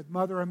here with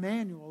Mother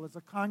Emanuel as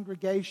a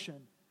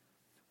congregation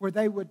where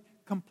they would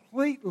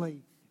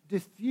completely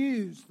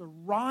diffuse the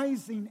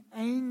rising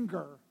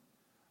anger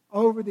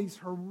over these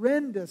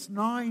horrendous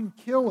 9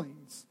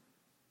 killings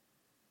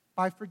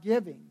by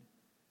forgiving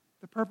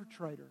the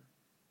perpetrator.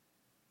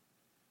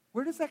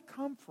 Where does that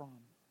come from?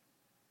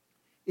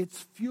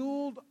 It's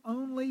fueled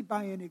only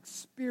by an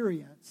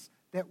experience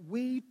that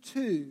we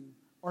too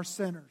are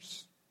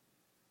sinners.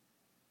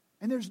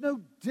 And there's no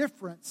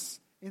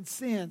difference in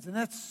sins, and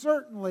that's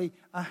certainly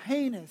a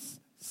heinous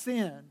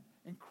sin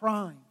and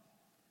crime.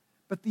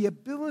 But the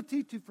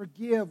ability to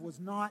forgive was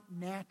not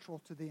natural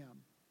to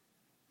them.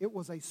 It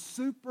was a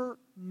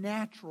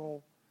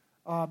supernatural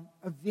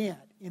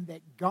event in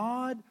that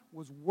God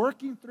was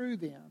working through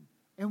them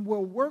and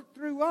will work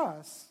through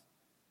us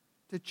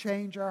to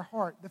change our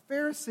heart. The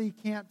Pharisee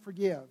can't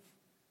forgive.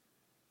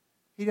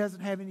 He doesn't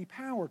have any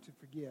power to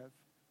forgive.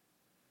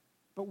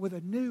 But with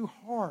a new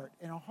heart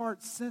and a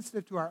heart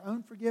sensitive to our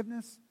own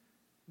forgiveness,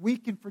 we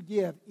can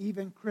forgive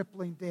even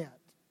crippling debt.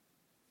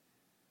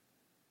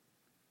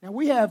 Now,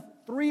 we have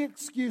 3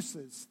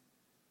 excuses.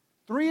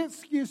 3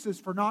 excuses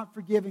for not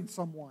forgiving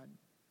someone.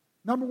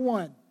 Number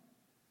 1,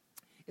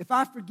 if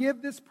I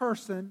forgive this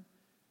person,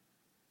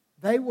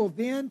 they will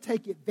then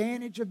take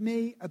advantage of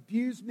me,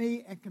 abuse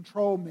me, and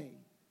control me.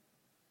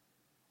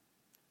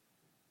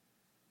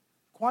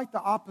 Quite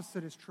the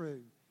opposite is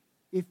true.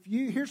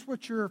 Here's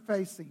what you're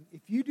facing.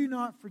 If you do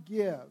not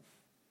forgive,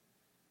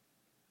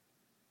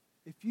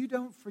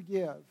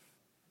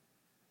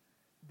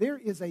 there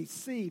is a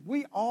seed.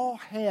 We all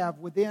have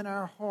within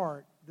our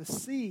heart the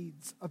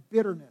seeds of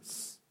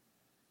bitterness.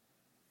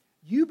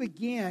 You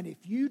begin, if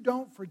you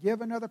don't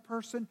forgive another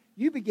person,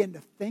 you begin to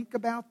think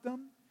about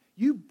them.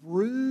 You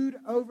brood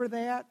over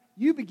that.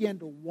 You begin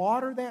to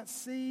water that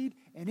seed,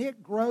 and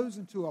it grows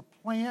into a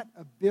plant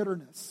of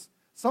bitterness.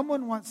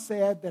 Someone once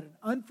said that an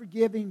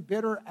unforgiving,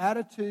 bitter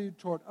attitude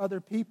toward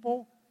other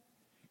people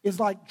is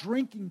like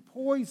drinking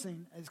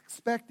poison and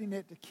expecting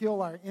it to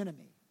kill our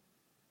enemy.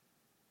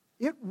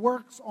 It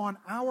works on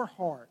our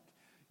heart.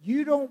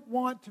 You don't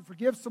want to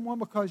forgive someone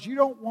because you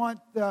don't want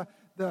the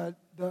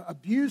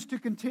abuse to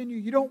continue.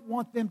 You don't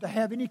want them to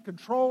have any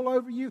control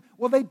over you.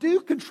 Well, they do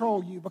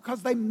control you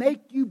because they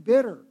make you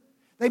bitter.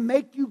 They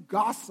make you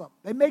gossip.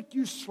 They make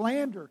you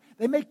slander.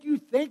 They make you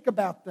think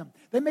about them.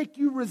 They make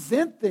you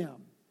resent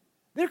them.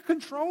 They're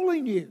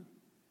controlling you.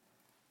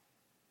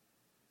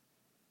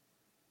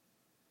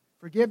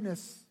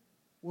 Forgiveness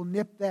will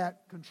nip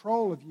that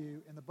control of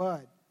you in the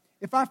bud.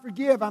 If I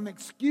forgive, I'm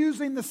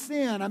excusing the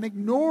sin. I'm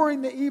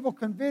ignoring the evil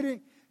committed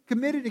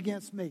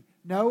against me.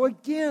 No,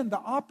 again, the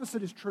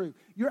opposite is true.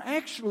 You're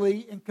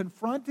actually, in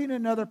confronting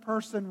another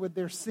person with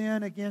their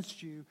sin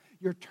against you,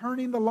 you're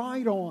turning the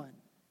light on.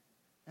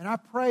 And I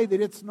pray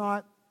that it's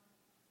not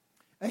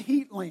a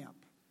heat lamp,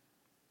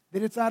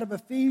 that it's out of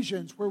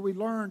Ephesians where we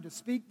learn to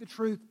speak the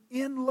truth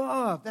in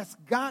love. That's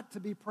got to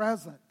be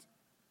present.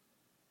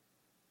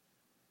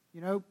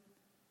 You know,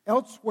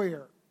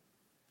 elsewhere,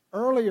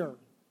 earlier,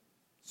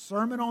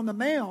 Sermon on the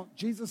Mount,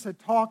 Jesus had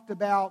talked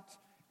about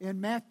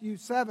in Matthew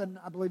 7,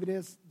 I believe it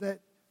is,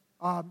 that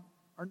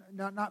or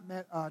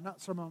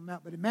not Sermon on the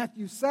Mount, but in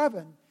Matthew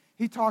 7,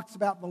 he talks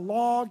about the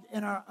log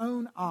in our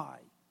own eye.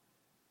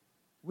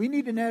 We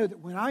need to know that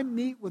when I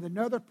meet with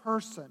another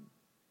person,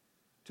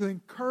 to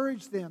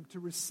encourage them to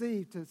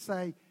receive, to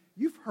say,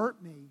 you've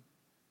hurt me.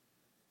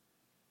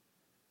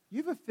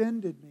 You've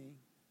offended me.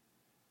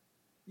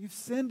 You've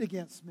sinned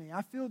against me.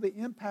 I feel the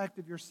impact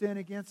of your sin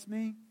against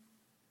me.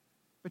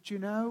 But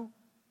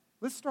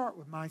let's start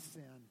with my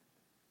sin.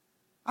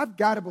 I've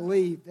got to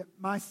believe that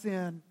my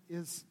sin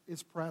is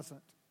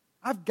present.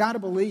 I've got to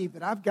believe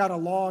that I've got a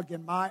log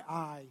in my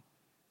eye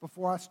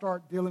before I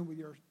start dealing with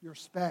your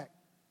speck.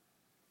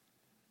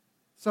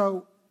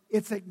 So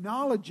it's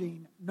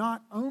acknowledging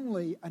not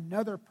only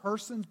another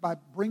person's by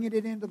bringing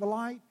it into the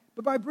light,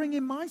 but by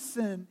bringing my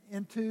sin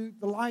into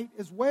the light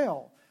as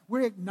well.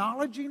 We're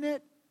acknowledging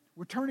it.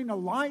 We're turning a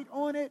light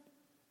on it.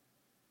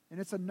 And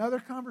it's another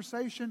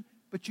conversation,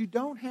 but you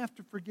don't have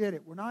to forget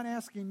it. We're not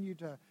asking you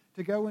to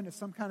go into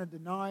some kind of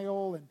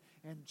denial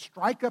and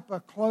strike up a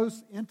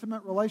close,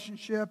 intimate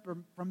relationship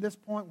from this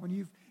point when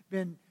you've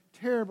been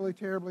terribly,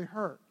 terribly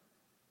hurt.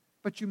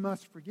 But you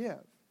must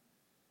forgive.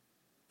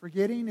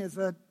 Forgetting is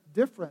a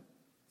different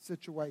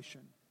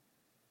situation.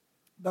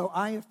 Though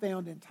I have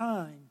found in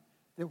time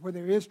that where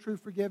there is true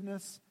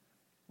forgiveness,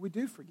 we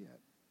do forget.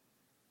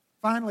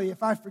 Finally,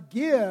 if I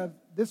forgive,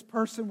 this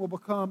person will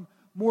become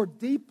more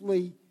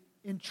deeply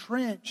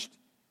entrenched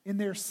in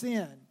their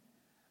sin.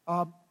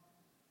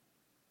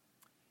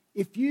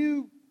 If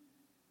you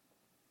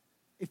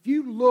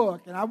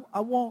look, and I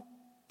won't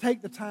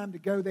take the time to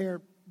go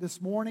there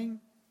this morning,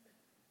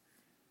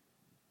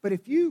 but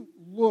if you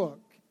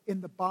look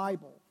in the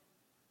Bible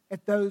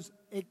at those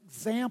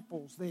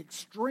examples, the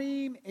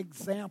extreme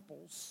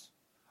examples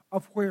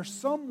of where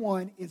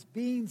someone is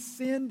being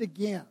sinned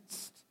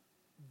against,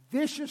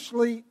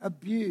 viciously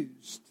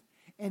abused,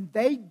 and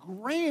they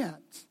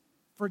grant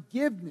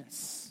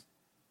forgiveness,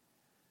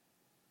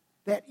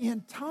 that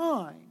in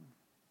time,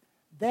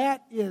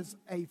 that is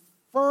a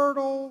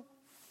fertile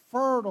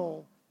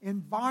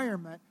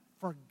environment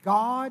for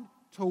God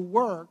to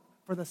work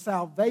for the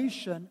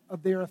salvation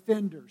of their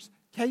offenders.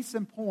 Case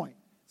in point,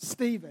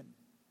 Stephen.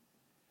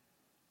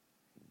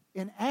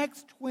 In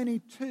Acts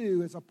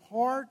 22, as a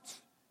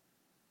part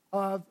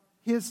of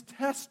his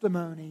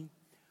testimony,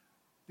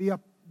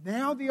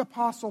 now the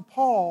Apostle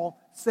Paul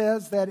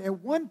says that at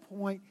one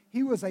point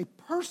he was a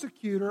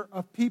persecutor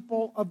of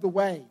people of the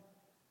way.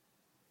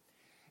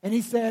 And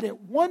he said,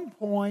 at one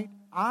point,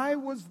 I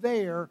was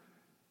there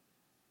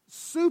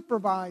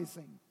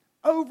supervising,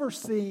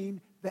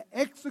 overseeing the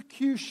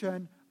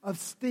execution of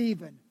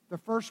Stephen, the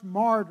first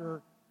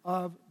martyr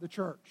of the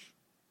church.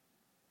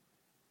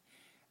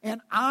 And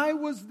I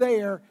was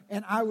there,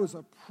 and I was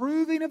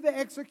approving of the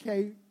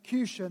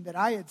execution that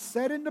I had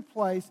set into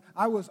place.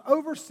 I was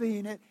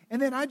overseeing it,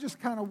 and then I just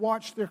kind of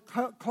watched their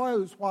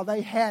clothes while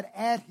they had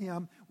at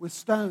him with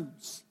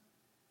stones.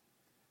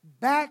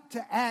 Back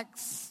to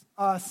Acts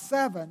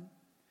 7,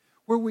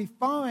 where we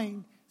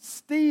find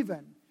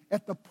Stephen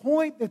at the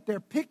point that they're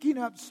picking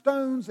up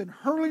stones and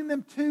hurling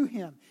them to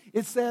him.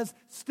 It says,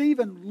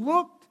 Stephen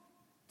looked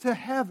to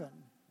heaven,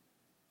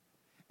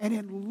 and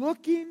in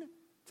looking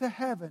to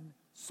heaven,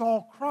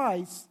 saw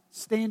Christ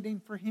standing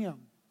for him.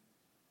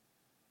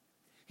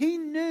 He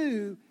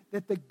knew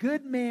that the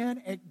good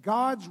man at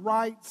God's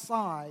right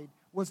side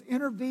was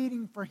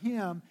intervening for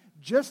him,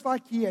 just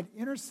like he had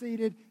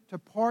interceded to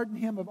pardon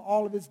him of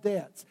all of his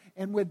debts.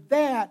 And with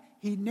that,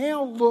 he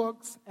now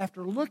looks,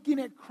 after looking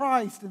at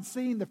Christ and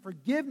seeing the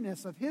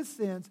forgiveness of his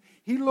sins,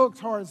 he looks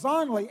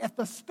horizontally at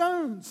the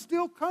stones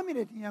still coming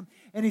at him,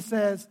 and he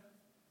says,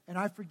 and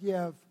I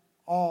forgive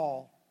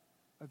all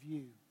of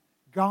you.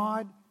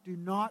 God, do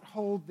not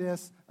hold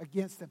this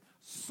against them.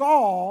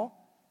 Saul,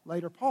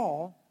 later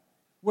Paul,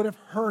 would have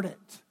heard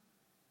it.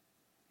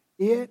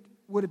 It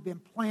would have been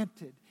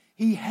planted.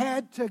 He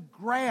had to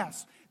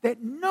grasp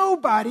that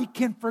nobody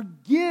can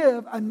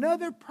forgive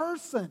another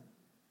person.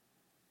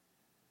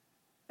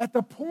 At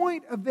the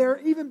point of their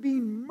even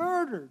being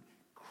murdered,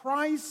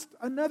 Christ,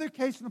 another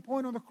case in the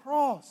point on the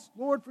cross,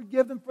 Lord,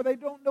 forgive them for they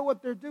don't know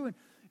what they're doing.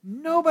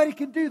 Nobody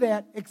can do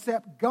that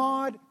except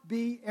God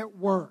be at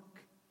work.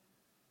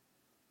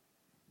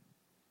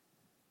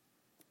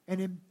 And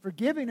in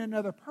forgiving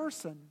another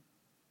person,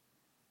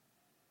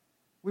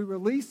 we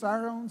release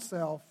our own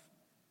self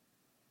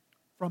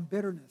from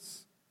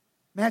bitterness.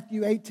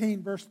 Matthew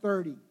 18, verse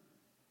 30.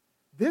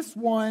 This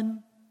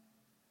one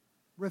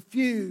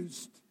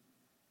refused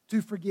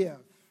to forgive.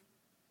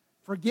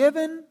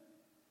 Forgiven,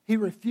 he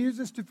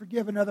refuses to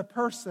forgive another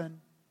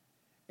person.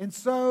 And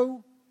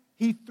so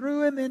he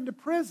threw him into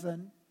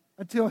prison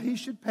until he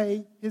should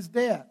pay his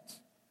debt.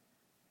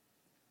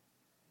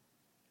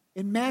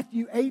 In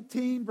Matthew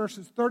 18,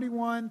 verses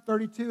 31,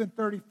 32, and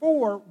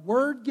 34,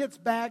 word gets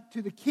back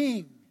to the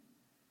king.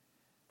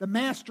 The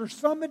master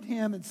summoned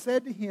him and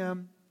said to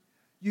him,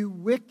 "You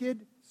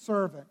wicked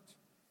servant,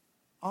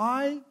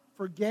 I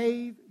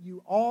forgave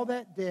you all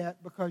that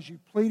debt because you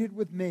pleaded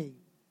with me."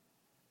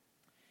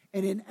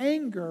 And in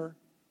anger,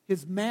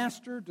 his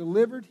master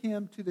delivered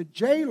him to the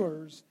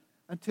jailers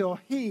until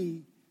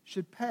he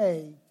should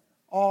pay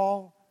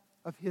all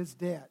of his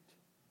debt.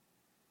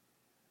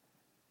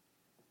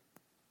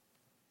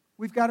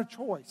 We've got a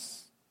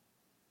choice.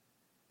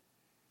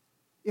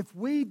 If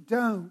we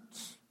don't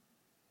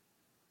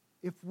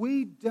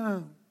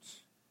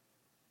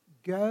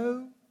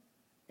go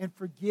and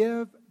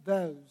forgive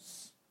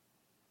those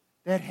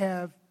that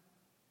have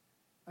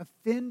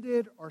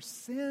offended or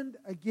sinned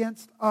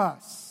against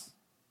us,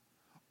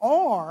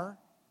 or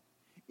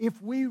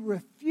if we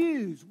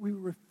refuse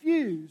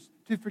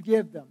to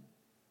forgive them.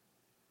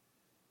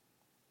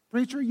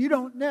 Preacher, you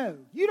don't know.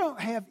 You don't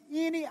have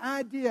any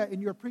idea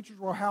in your preacher's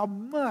world how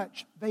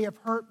much they have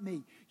hurt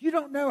me. You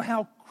don't know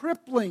how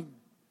crippling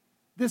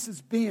this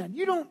has been.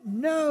 You don't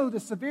know the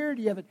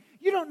severity of it.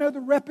 You don't know the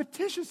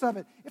repetitions of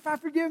it. If I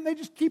forgive them, they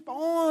just keep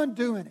on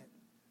doing it.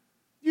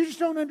 You just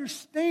don't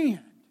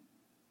understand.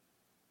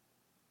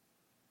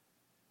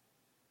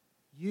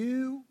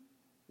 You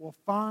will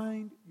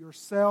find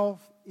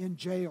yourself in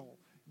jail.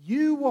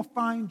 You will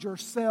find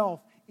yourself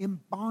in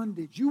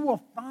bondage. You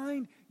will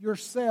find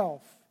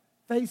yourself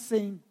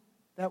facing,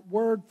 that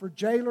word for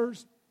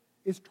jailers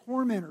is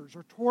tormentors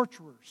or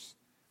torturers.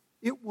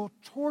 It will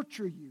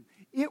torture you.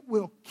 It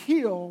will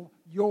kill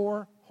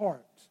your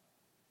heart.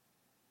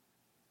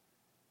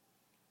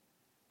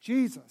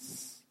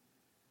 Jesus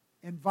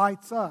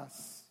invites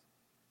us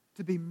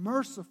to be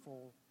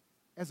merciful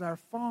as our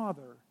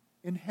Father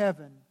in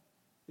heaven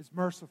is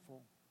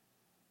merciful.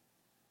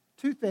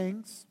 Two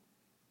things.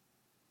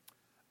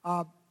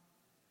 I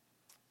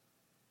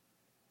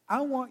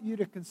want you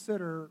to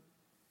consider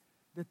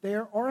that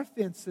there are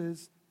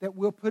offenses that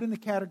we'll put in the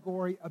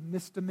category of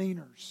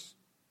misdemeanors.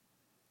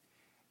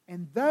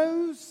 And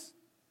those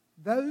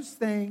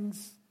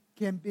things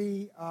can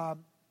be,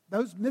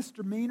 those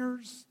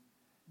misdemeanors,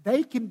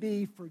 they can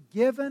be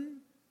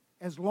forgiven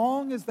as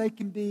long as they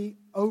can be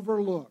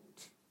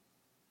overlooked.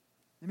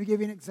 Let me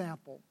give you an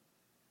example.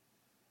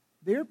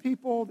 There are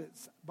people that,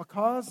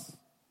 because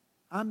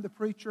I'm the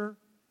preacher,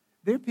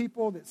 there are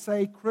people that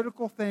say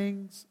critical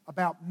things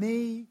about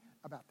me,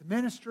 about the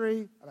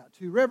ministry, about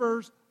Two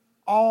Rivers,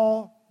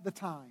 all the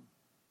time.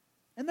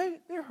 And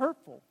they're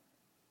hurtful.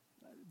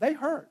 They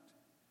hurt.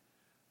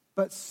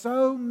 But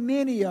so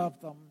many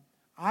of them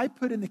I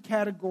put in the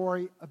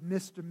category of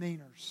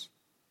misdemeanors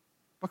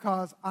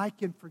because I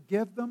can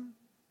forgive them,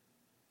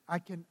 I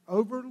can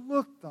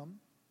overlook them,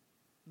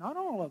 not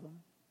all of them.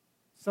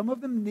 Some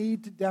of them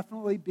need to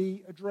definitely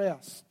be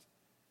addressed.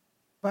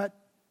 But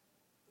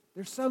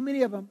there's so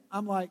many of them,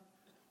 I'm like,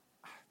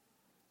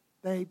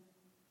 they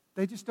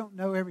just don't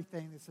know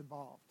everything that's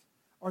involved.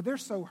 Or they're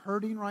so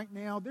hurting right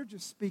now, they're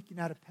just speaking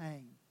out of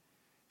pain.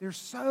 There's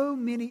so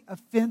many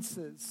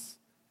offenses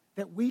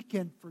that we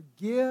can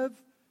forgive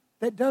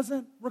that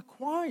doesn't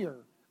require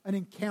an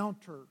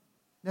encounter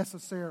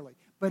necessarily.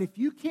 But if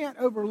you can't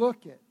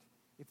overlook it,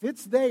 if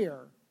it's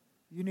there,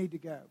 you need to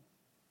go.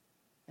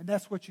 And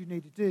that's what you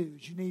need to do,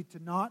 is you need to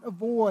not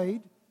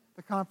avoid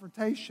the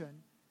confrontation,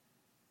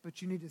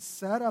 but you need to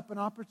set up an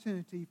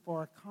opportunity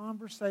for a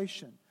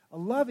conversation, a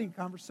loving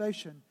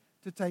conversation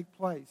to take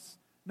place.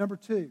 Number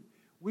two,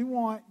 we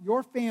want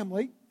your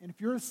family, and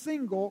if you're a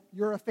single,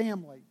 you're a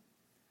family.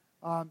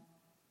 But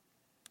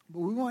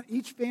we want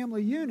each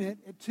family unit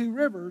at Two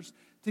Rivers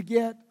to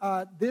get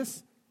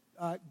this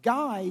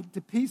guide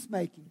to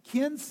peacemaking.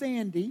 Ken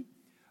Sandy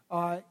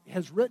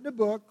has written a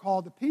book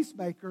called The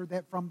Peacemaker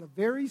that from the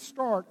very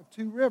start of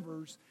Two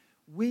Rivers,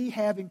 we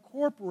have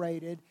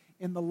incorporated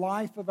in the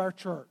life of our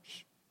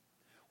church.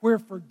 Where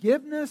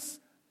forgiveness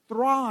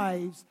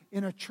thrives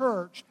in a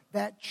church,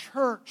 that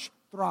church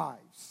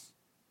thrives.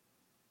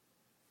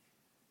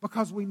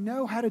 Because we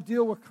know how to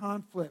deal with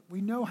conflict.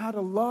 We know how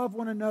to love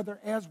one another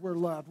as we're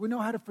loved. We know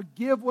how to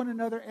forgive one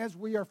another as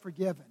we are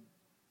forgiven.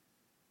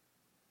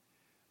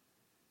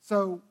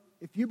 So,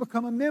 if you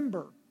become a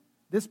member,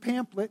 this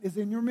pamphlet is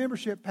in your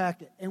membership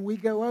packet, and we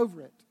go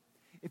over it.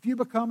 If you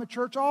become a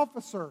church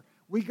officer,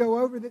 we go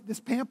over that. This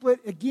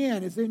pamphlet,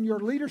 again, is in your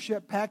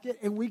leadership packet,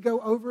 and we go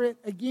over it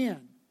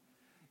again.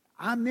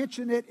 I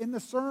mentioned it in the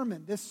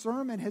sermon. This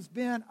sermon has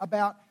been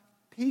about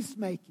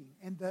peacemaking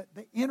and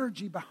the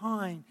energy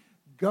behind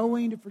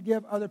going to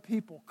forgive other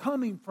people,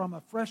 coming from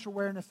a fresh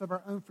awareness of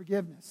our own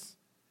forgiveness.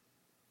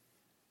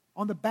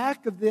 On the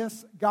back of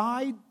this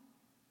guide,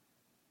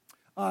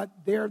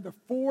 there are the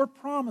 4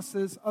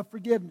 promises of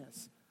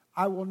forgiveness.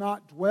 I will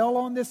not dwell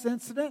on this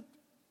incident,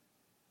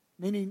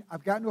 meaning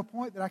I've gotten to a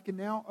point that I can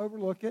now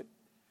overlook it.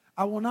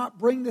 I will not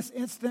bring this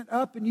incident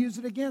up and use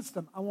it against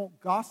them. I won't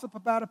gossip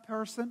about a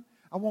person.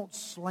 I won't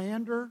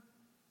slander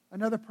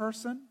another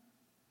person.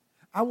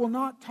 I will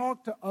not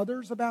talk to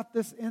others about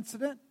this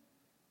incident.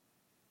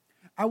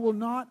 I will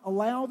not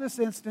allow this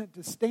incident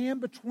to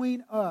stand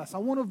between us. I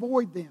won't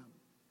avoid them.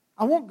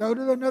 I won't go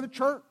to another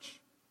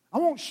church. I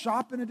won't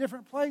shop in a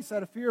different place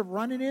out of fear of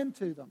running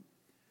into them.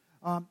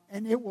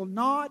 And it will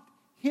not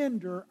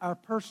hinder our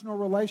personal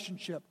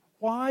relationship.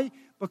 Why?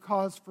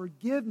 Because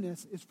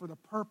forgiveness is for the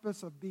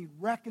purpose of being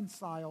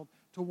reconciled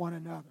to one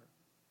another.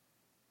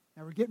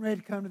 Now we're getting ready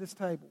to come to this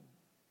table.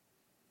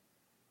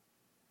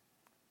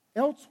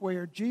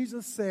 Elsewhere,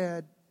 Jesus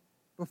said,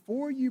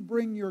 before you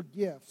bring your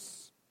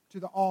gifts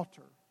to the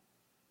altar,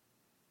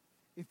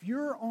 if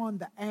you're on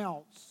the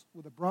outs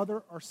with a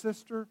brother or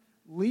sister,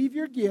 leave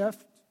your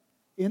gift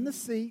in the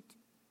seat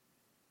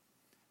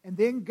and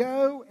then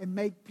go and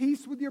make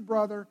peace with your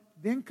brother,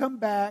 then come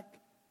back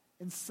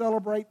and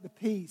celebrate the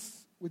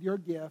peace with your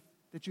gift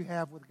that you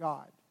have with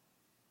God.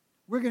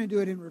 We're going to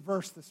do it in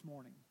reverse this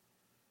morning.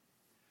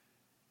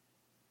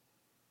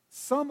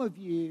 Some of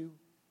you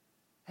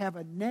have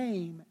a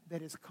name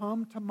that has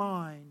come to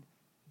mind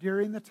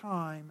during the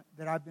time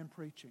that I've been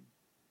preaching.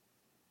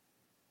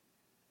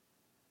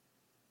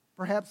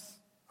 Perhaps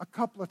a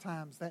couple of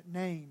times that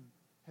name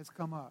has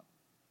come up.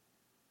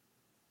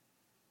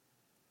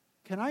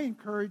 Can I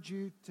encourage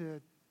you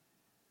to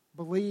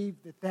believe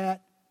that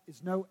that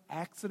is no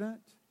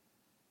accident?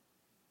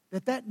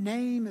 That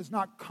name is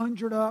not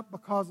conjured up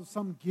because of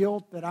some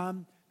guilt that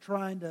I'm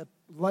trying to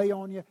lay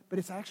on you, but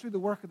it's actually the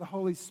work of the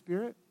Holy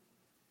Spirit.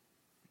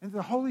 And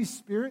the Holy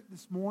Spirit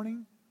this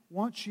morning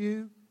wants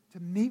you to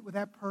meet with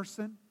that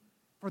person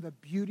for the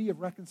beauty of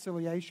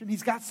reconciliation.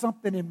 He's got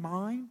something in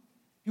mind.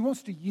 He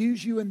wants to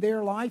use you in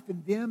their life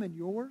and them and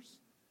yours.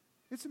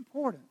 It's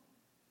important.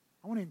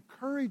 I want to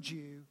encourage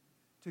you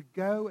to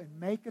go and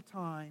make a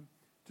time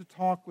to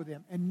talk with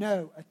them. And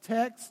no, a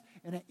text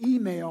and an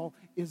email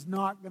is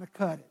not going to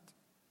cut it.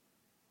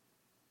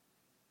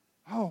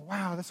 Oh,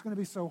 wow, that's going to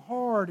be so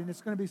hard and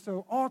it's going to be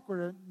so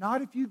awkward.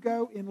 Not if you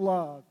go in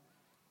love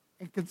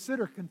and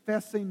consider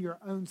confessing your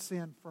own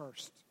sin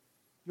first.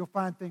 You'll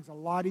find things a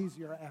lot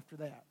easier after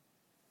that.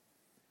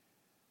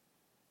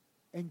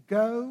 And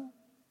go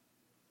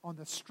on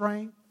the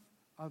strength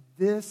of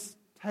this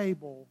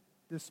table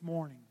this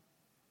morning.